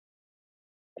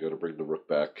 I'm going to bring the rook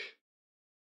back.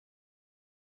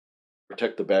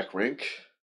 Protect the back rank.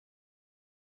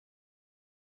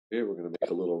 Okay, we're going to make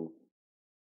a little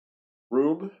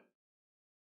room.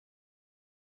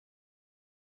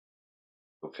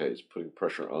 Okay, he's putting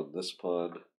pressure on this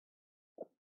pawn.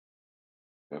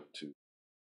 Have to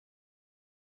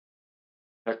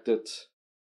protect it.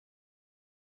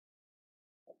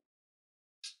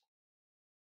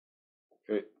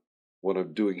 Okay, what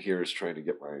I'm doing here is trying to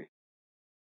get my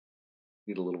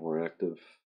feet a little more active.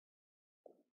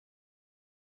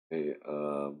 Okay,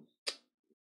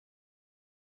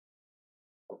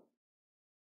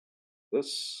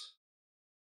 this.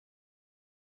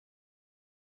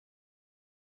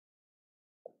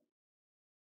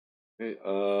 Okay,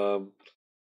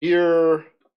 here.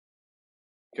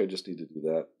 Okay, I just need to do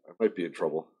that. I might be in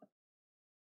trouble.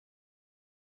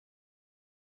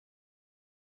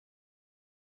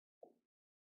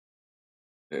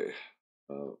 Okay,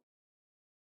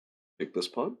 take this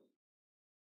pawn.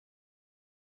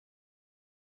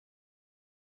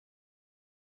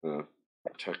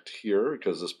 Protect here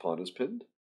because this pawn is pinned.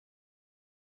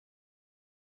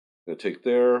 I'm going to take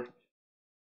there,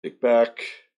 take back,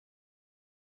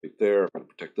 take there. I'm going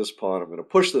to protect this pawn. I'm going to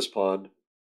push this pawn.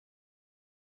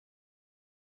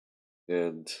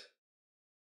 And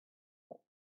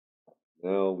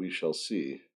Now we shall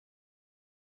see.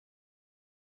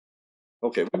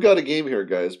 Okay, we've got a game here,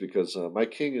 guys, because my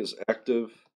king is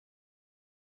active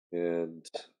and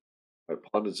my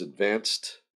pawn is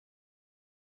advanced.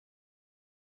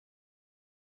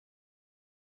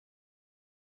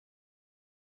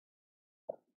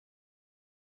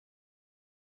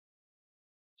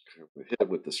 We hit him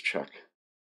with this check.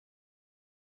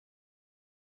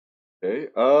 Okay,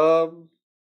 go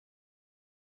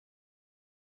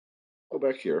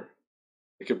back here.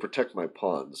 I can protect my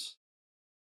pawns.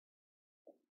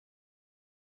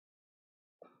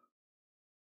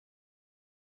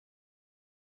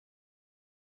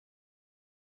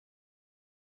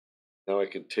 Now I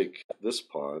can take this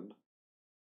pawn.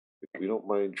 We don't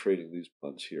mind trading these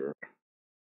pawns here.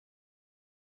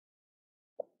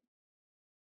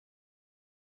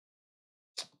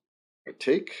 I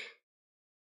take,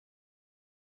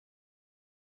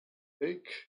 and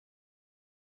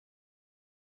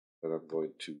I'm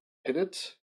going to hit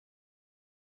it.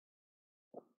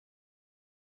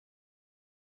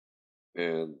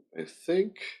 And I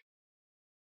think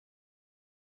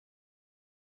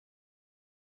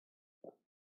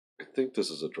this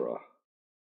is a draw.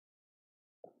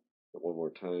 One more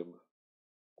time.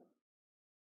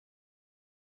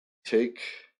 Take,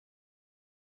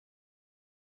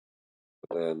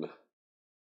 and then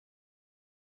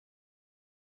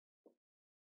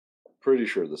pretty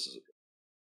sure this is a draw.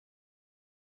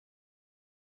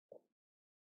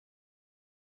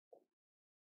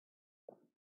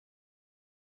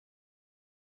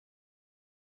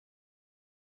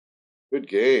 Good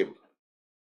game.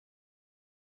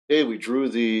 Okay, we drew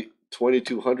the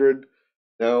 2200.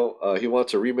 Now he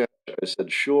wants a rematch. I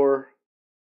said sure.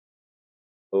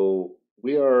 So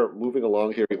we are moving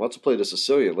along here. He wants to play the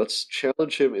Sicilian. Let's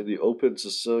challenge him in the open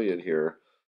Sicilian here.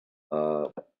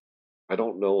 I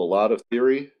don't know a lot of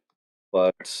theory,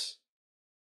 but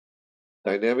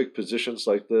dynamic positions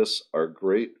like this are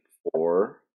great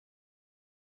for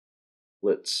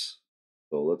Blitz.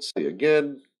 So let's see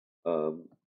again.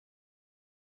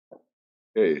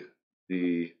 Okay,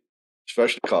 the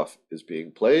Sveshnikov is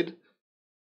being played.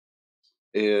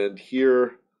 And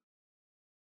here,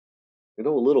 I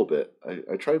know a little bit.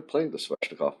 I tried playing the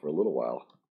Sveshnikov for a little while.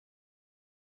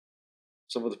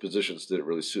 Some of the positions didn't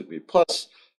really suit me. Plus,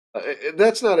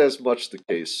 that's not as much the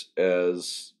case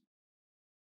as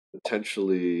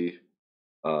potentially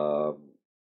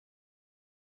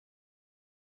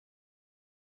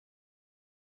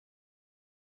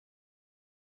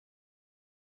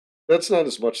that's not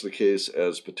as much the case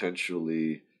as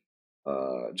potentially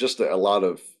just a lot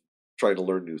of trying to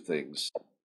learn new things.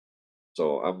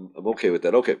 So I'm okay with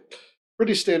that. Okay,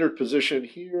 pretty standard position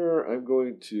here. I'm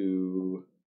going to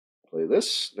play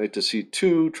this knight to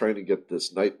c2, trying to get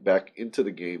this knight back into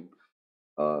the game.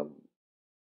 Have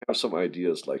some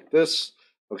ideas like this.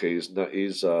 Okay, he's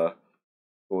going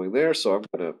there, so I'm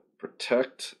going to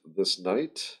protect this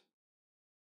knight.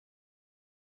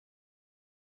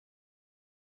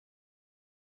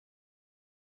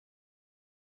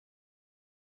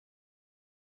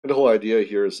 And the whole idea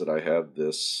here is that I have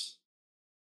this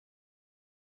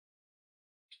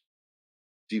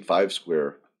d5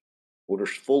 square,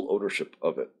 full ownership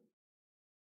of it.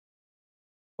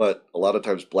 But a lot of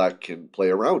times black can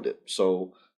play around it.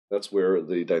 So that's where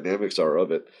the dynamics are of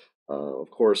it.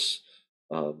 Of course,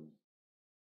 world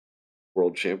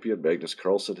champion Magnus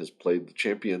Carlsen has played the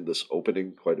champion this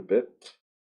opening quite a bit.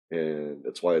 And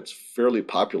that's why it's fairly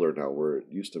popular now, where it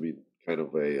used to be kind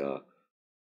of a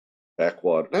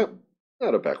backwater,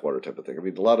 not a backwater type of thing. I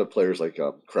mean, a lot of players like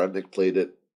Kramnik played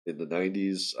it in the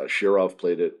 90s, Shirov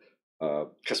played it,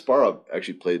 Kasparov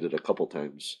actually played it a couple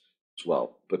times as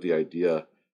well. But the idea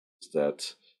is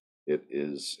that it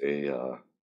is a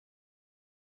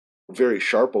very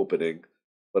sharp opening,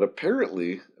 but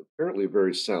apparently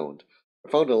very sound.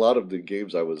 I found a lot of the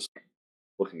games I was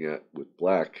looking at with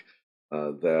black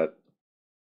that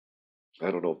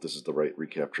I don't know if this is the right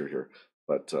recapture here,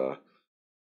 but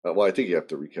well, I think you have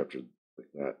to recapture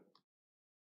like that.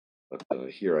 But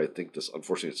here, I think this,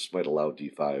 unfortunately, this might allow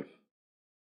d5.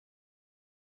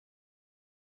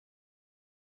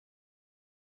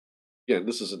 Again,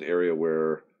 this is an area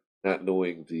where not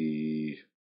knowing the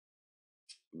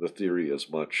theory as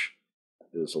much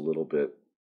is a little bit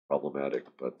problematic.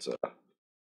 But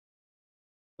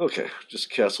okay,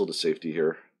 just castle to safety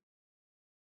here.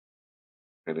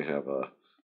 Kind of have a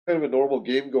normal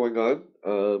game going on.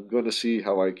 I'm going to see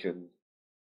how I can.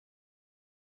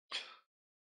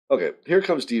 Okay, here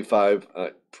comes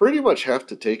d5. Pretty much have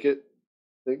to take it,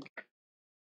 I think.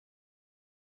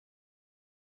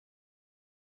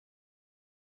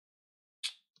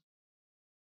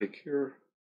 Take here.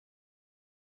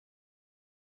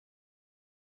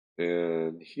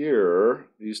 And here,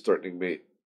 he's threatening mate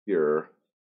here.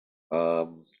 Of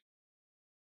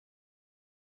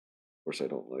course I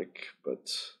don't like,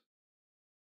 but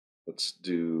let's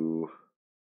do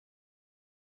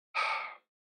I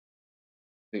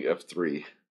think F3.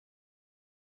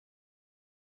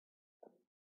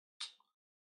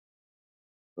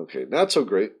 Okay, not so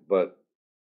great, but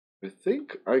I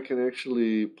think I can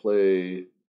actually play.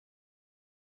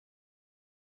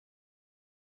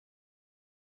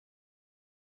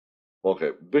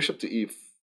 Okay, bishop to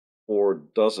E4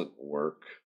 doesn't work.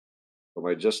 Am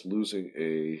I just losing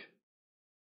a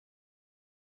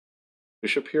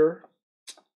bishop here?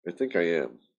 I think I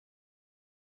am.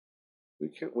 We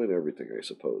can't win everything, I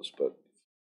suppose, but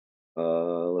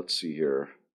let's see here.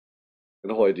 And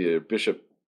the whole idea, bishop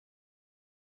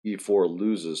E4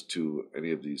 loses to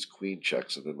any of these queen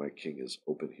checks, and then my king is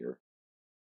open here.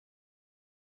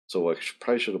 So I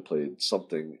probably should have played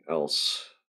something else.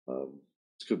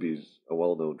 This could be a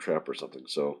well-known trap or something.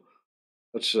 So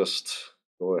let's just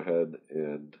go ahead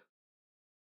and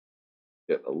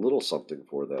get a little something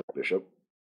for that bishop.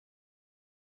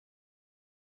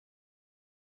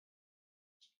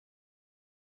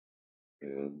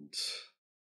 And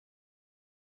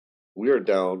we are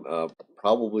down,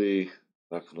 probably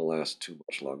not going to last too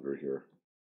much longer here.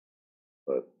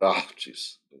 But,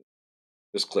 jeez.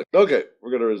 Just clicked. Okay,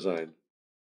 we're going to resign.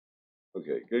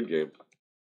 Okay, good game.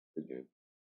 Good game.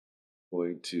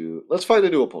 Let's find a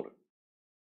new opponent.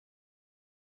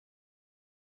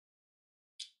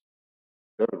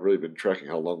 I haven't really been tracking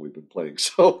how long we've been playing,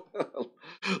 so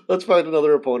let's find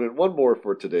another opponent. One more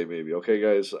for today, maybe. Okay,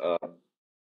 guys.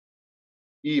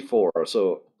 E4.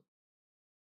 So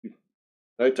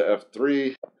knight to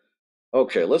F3.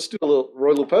 Okay, let's do a little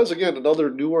Roy Lopez again. Another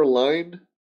newer line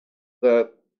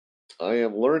that I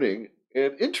am learning.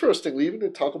 And interestingly, even to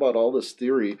talk about all this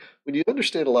theory, when you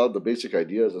understand a lot of the basic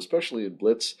ideas, especially in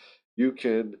Blitz, you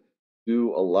can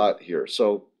do a lot here.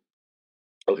 So,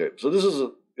 okay, so this is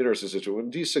an interesting situation.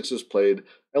 When D6 is played,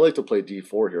 I like to play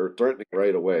D4 here, threatening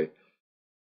right away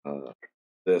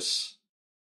this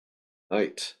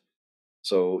knight.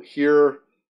 So here,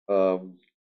 how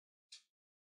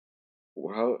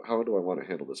do I want to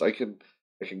handle this? I can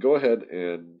go ahead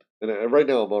and right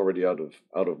now I'm already out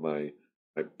of my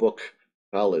book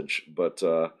knowledge, but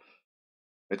I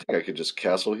think I could just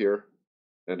castle here,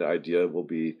 and the idea will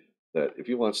be that if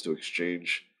he wants to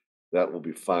exchange, that will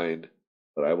be fine,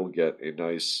 but I will get a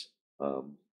nice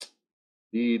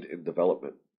lead in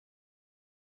development.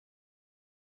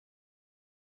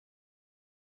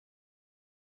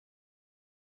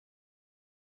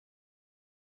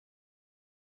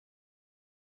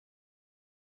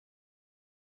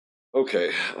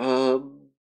 Okay,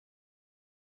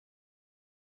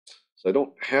 so I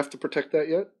don't have to protect that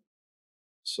yet,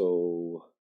 so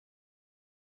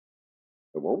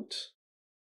I won't.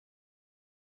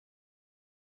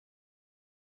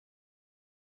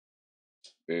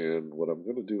 And what I'm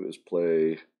going to do is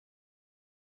play.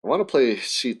 I want to play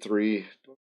C3.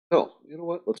 No, you know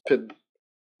what?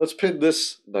 Let's pin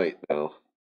this knight now.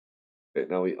 Okay,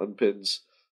 now he unpins.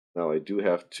 Now I do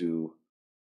have to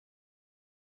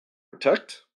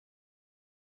protect.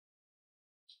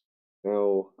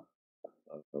 Now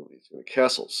he's going to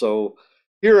castle. So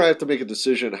here I have to make a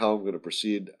decision how I'm going to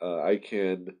proceed. I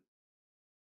can.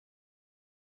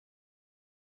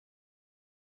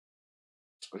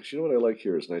 Actually, you know what I like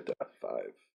here is knight to F5.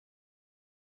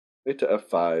 Knight to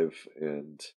F5,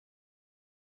 and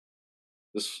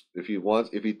this if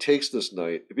he takes this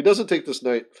knight, if he doesn't take this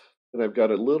knight, then I've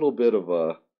got a little bit of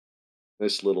a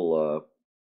nice little.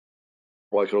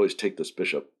 Well, I could always take this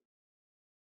bishop.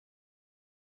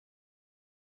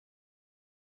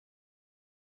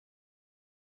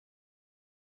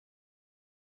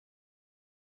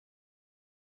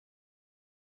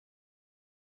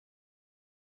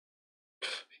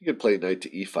 He could play knight to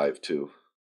E5 too.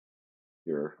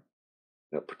 Here,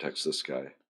 that protects this guy.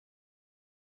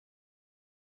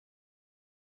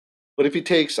 But if he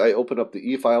takes, I open up the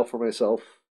E file for myself.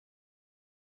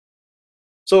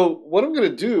 So what I'm going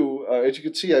to do, as you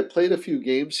can see, I played a few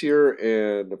games here,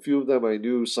 and a few of them I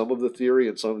knew some of the theory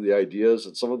and some of the ideas,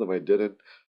 and some of them I didn't.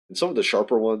 And some of the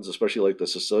sharper ones, especially like the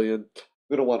Sicilian, I'm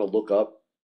going to want to look up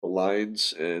the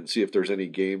lines and see if there's any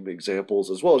game examples,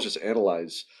 as well as just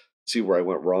analyze, see where I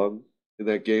went wrong in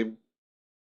that game.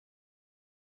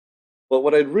 But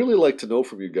what I'd really like to know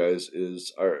from you guys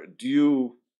is, do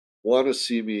you want to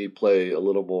see me play a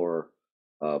little more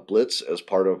Blitz as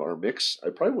part of our mix? I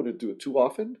probably wouldn't do it too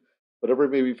often, but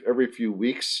maybe every few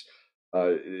weeks.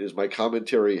 Is my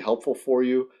commentary helpful for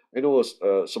you? I know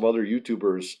some other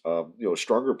YouTubers,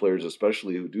 stronger players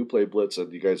especially, who do play Blitz,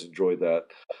 and you guys enjoy that.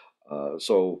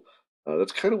 So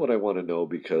that's kind of what I want to know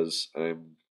because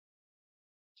I'm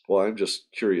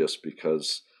just curious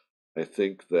because I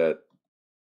think that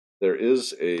there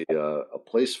is a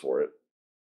place for it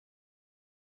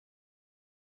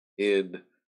in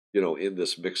in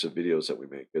this mix of videos that we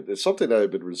make. It's something that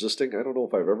I've been resisting. I don't know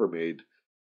if I've ever made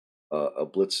a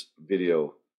Blitz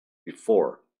video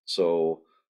before. So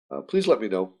please let me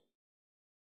know.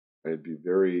 I'd be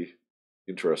very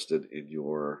interested in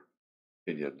your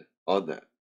opinion on that.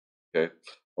 Okay.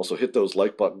 Also hit those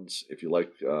like buttons if you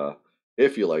like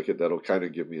it. That'll kind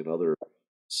of give me another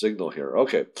signal here.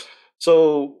 Okay.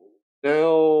 So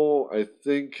now I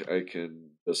think I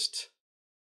can just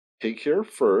take here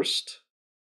first,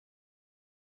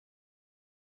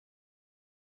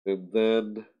 and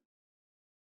then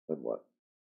what?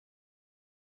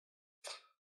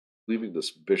 Leaving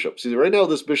this bishop. See, right now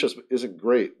this bishop isn't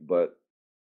great, but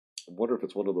I wonder if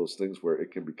it's one of those things where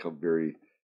it can become very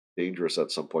dangerous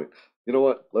at some point. You know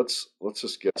what? Let's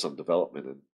just get some development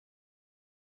in.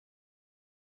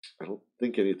 I don't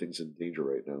think anything's in danger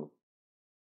right now.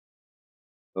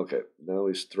 Okay, now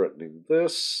he's threatening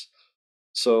this.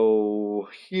 So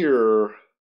here,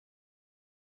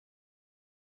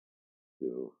 I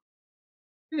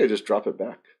think I just drop it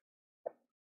back.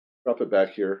 Drop it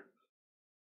back here.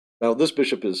 Now this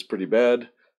bishop is pretty bad.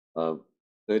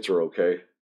 Knights are okay.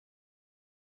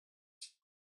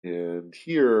 And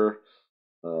here,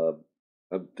 uh,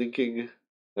 I'm thinking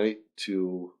knight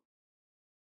to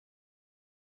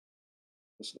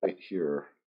this knight here.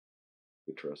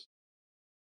 Interesting.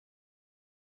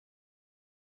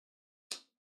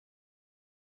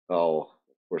 Oh, of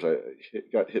course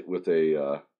got hit with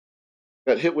a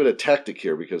tactic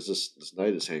here because this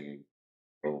knight is hanging.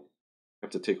 So I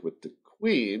have to take with the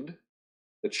queen.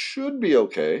 It should be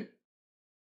okay.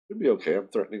 Should be okay. I'm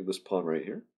threatening this pawn right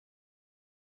here.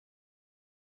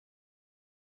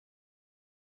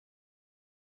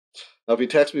 Now, if he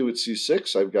attacks me with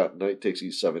c6, I've got knight takes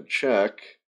e7 check.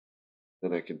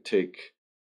 Then I can take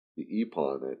the e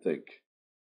pawn, I think.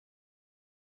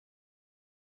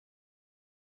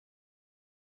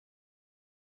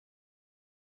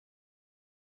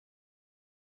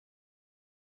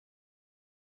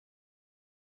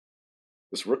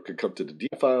 This rook could come to the d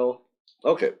file.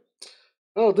 Okay.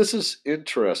 Oh, this is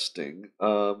interesting.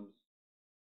 Hope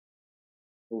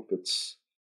it's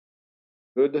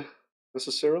good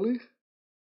necessarily,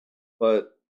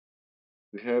 but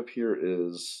we have here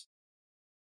is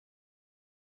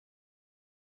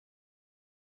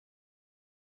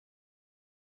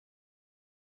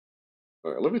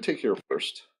all right. Let me take here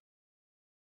first.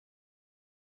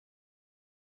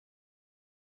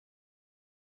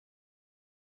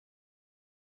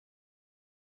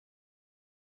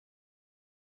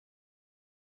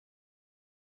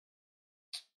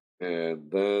 And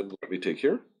then let me take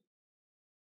here.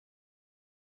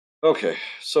 Okay,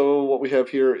 so what we have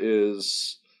here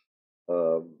is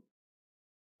I'm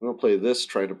going to play this,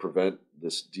 trying to prevent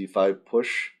this d5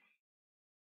 push.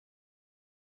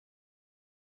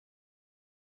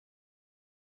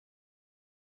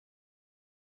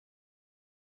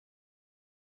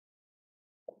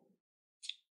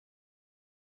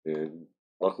 And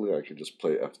luckily I can just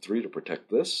play f3 to protect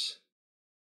this.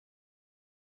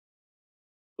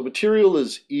 The material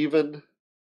is even.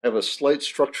 I have a slight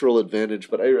structural advantage,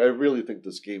 but I really think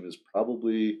this game is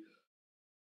probably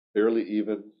fairly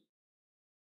even.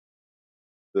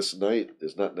 This knight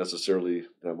is not necessarily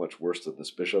that much worse than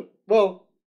this bishop. Well,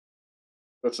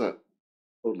 that's not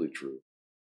totally true,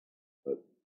 but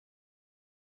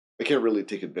I can't really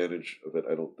take advantage of it,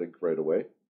 I don't think, right away.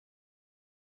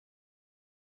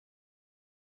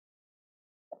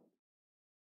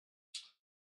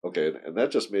 Okay, and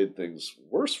that just made things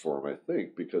worse for him, I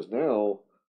think, because now,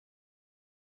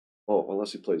 oh,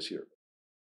 unless he plays here,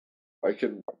 I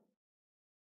can.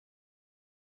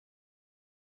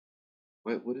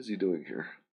 Wait, what is he doing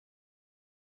here?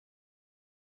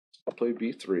 I'll play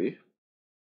b3.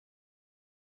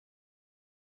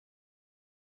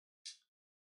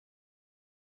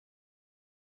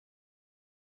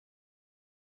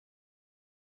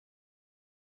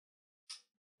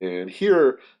 And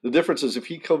here, the difference is if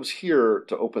he comes here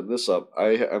to open this up,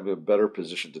 I am in a better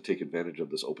position to take advantage of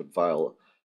this open file,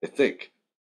 I think.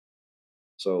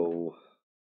 So,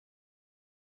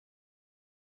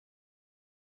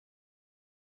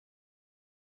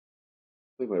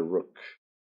 play my rook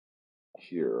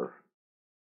here.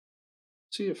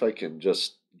 See if I can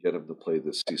just get him to play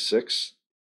this c6.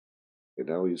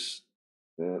 Okay, now he's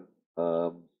that.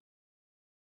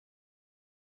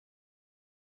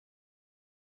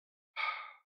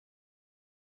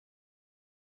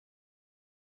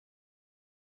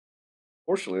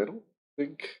 Fortunately, I don't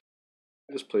think.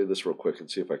 I just play this real quick and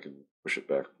see if I can push it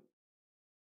back.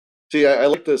 See, I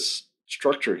like this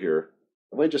structure here.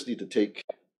 I might just need to take.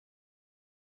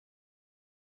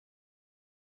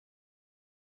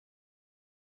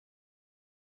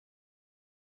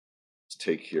 Let's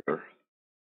take here. See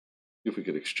if we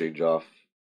could exchange off.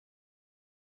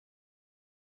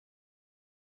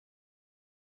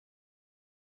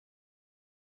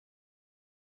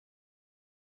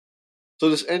 So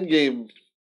this end game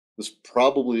is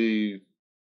probably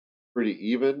pretty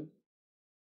even.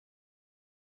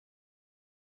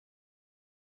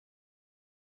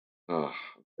 Ah,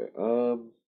 okay.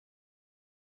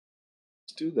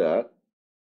 Let's do that.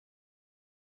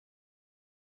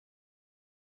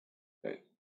 Okay,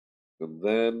 and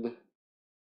then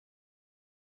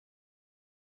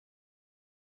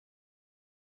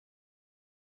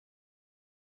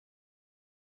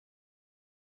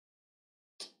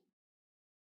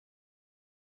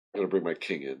I'm gonna bring my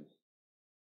king in.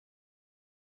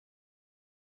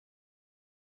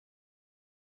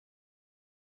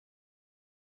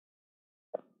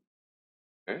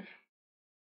 Okay,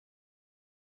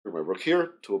 bring my rook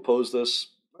here to oppose this.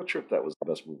 Not sure if that was the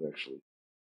best move actually,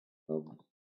 um,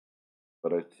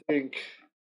 but I think.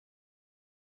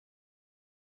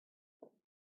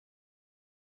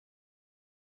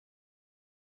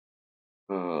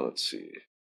 Let's see.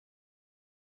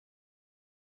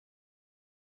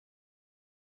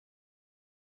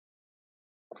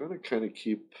 I'm gonna kind of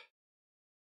keep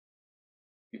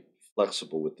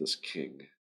flexible with this king.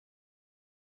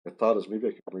 My thought is maybe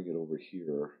I could bring it over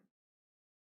here.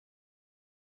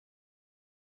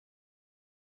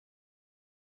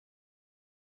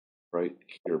 Right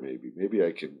here, maybe. Maybe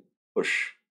I can push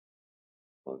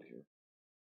on here.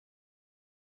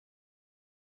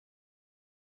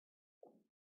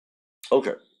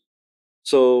 Okay.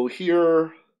 So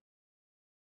here,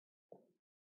 I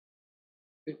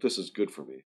think this is good for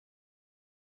me.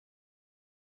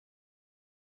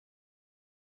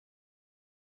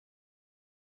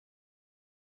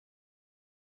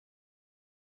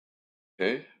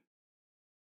 Okay.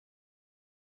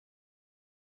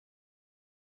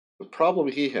 The problem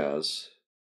he has is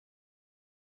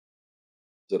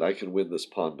that I can win this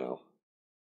pawn now.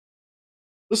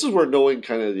 This is where knowing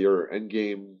kind of your end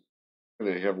game,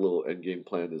 kind of have a little end game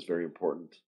plan is very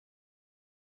important.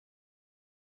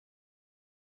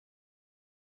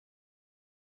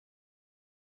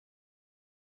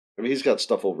 I mean, he's got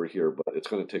stuff over here, but it's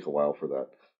going to take a while for that.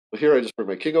 But here I just bring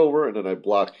my king over, and then I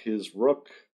block his rook.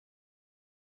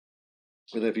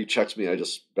 And if he checks me, I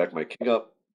just back my king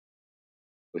up.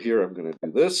 But here I'm going to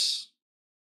do this.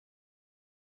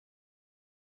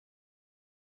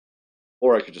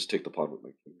 Or I could just take the pawn with my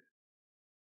king.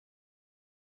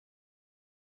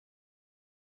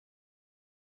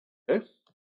 Okay,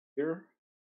 here.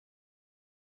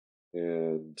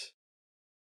 And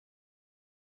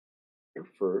here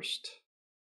first.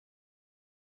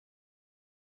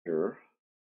 Here.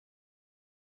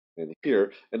 And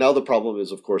here. And now the problem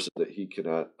is, of course, that he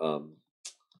cannot,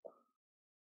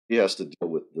 he has to deal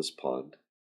with this pawn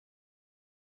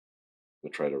to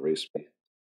try to race me.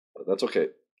 But that's okay,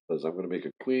 because I'm going to make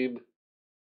a queen,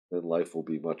 then life will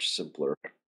be much simpler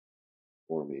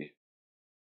for me.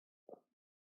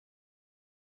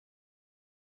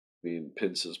 Queen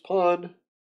pins his pawn.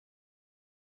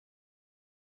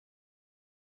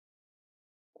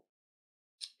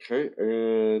 Okay,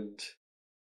 and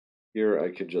here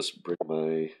I can just bring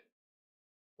my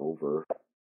over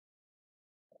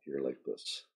here like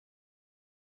this.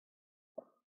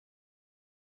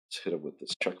 Let's hit him with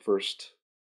this check first.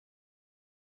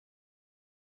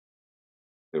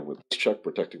 And with this check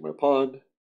protecting my pawn.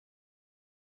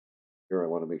 Here I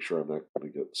want to make sure I'm not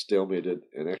going to get stalemated.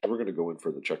 And actually we're going to go in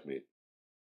for the checkmate.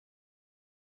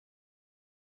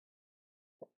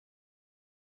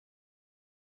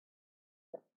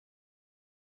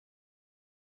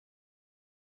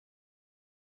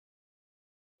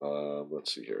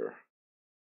 Let's see here.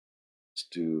 Let's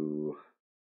do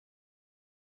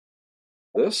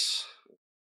this.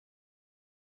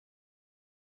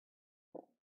 Let's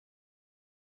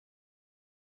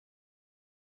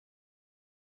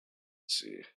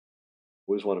see.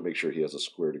 Always want to make sure he has a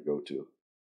square to go to.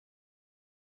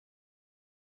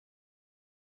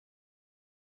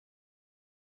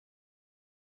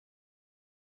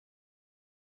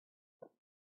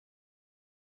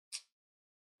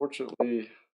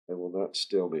 Fortunately, I will not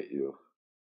stalemate you.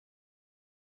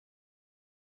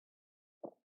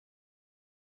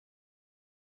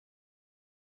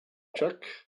 Check.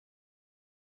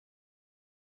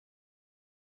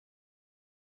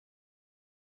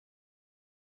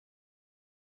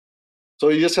 So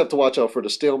you just have to watch out for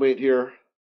the stalemate here.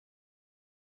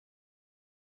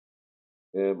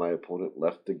 And my opponent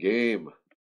left the game.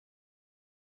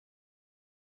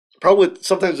 Problem with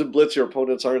sometimes in Blitz, your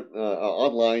opponents aren't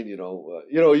online. You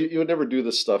would never do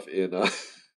this stuff in.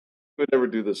 You would never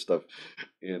do this stuff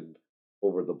in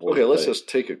over the board. Okay, let's just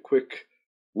take a quick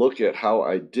look at how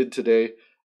I did today.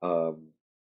 Um,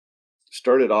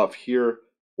 Started off here,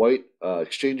 white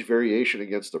exchange variation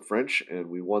against the French, and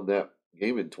we won that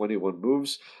game in 21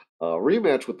 moves.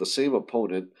 Rematch with the same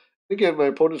opponent. Again, my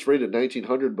opponent's rated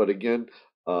 1900, but again,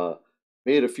 uh,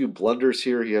 made a few blunders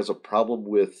here. He has a problem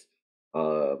with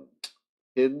uh,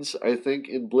 pins, I think,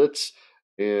 in Blitz,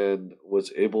 and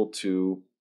was able to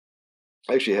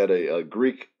actually had a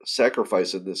Greek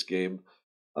sacrifice in this game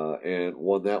and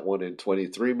won that one in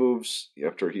 23 moves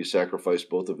after he sacrificed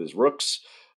both of his rooks.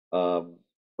 Um,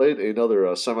 Played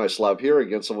another semi-Slav here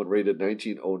against someone rated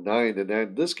 1909, and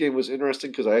then this game was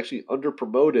interesting because I actually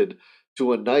under-promoted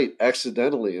to a knight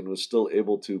accidentally and was still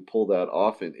able to pull that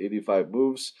off in 85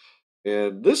 moves.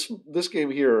 And this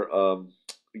game here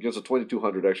against a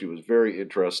 2200 actually was very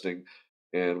interesting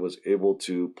and was able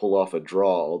to pull off a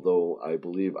draw, although I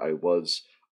believe I was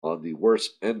on the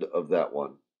worst end of that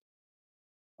one.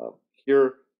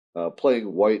 Here,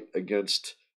 playing white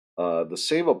against the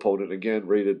same opponent, again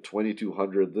rated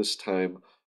 2200, this time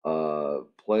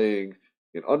playing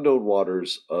in unknown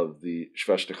waters of the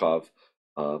Sveshnikov.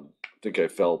 I think I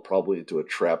fell probably into a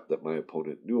trap that my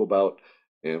opponent knew about,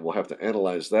 and we'll have to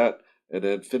analyze that and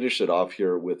then finish it off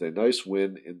here with a nice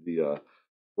win in the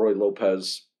Roy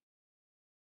Lopez,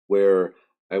 where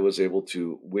I was able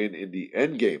to win in the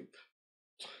end game.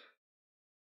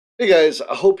 Hey guys,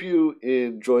 I hope you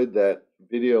enjoyed that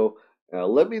video.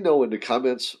 Let me know in the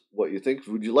comments what you think.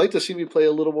 Would you like to see me play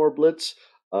a little more Blitz?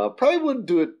 Probably wouldn't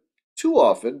do it too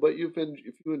often, but if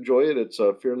you enjoy it, it's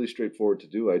fairly straightforward to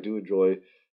do. I do enjoy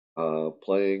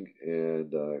playing,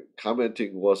 and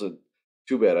commenting wasn't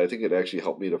too bad. I think it actually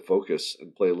helped me to focus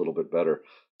and play a little bit better.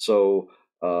 So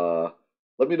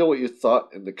let me know what you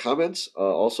thought in the comments.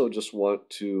 Also, just want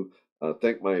to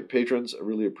thank my patrons. I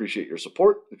really appreciate your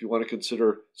support. If you want to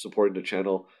consider supporting the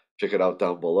channel, check it out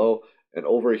down below. And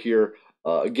over here,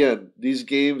 again, these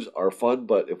games are fun,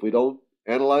 but if we don't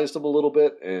analyze them a little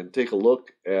bit and take a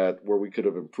look at where we could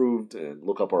have improved and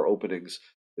look up our openings,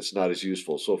 it's not as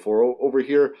useful. So for over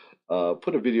here,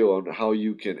 put a video on how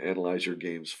you can analyze your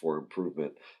games for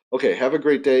improvement. Okay, have a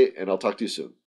great day, and I'll talk to you soon.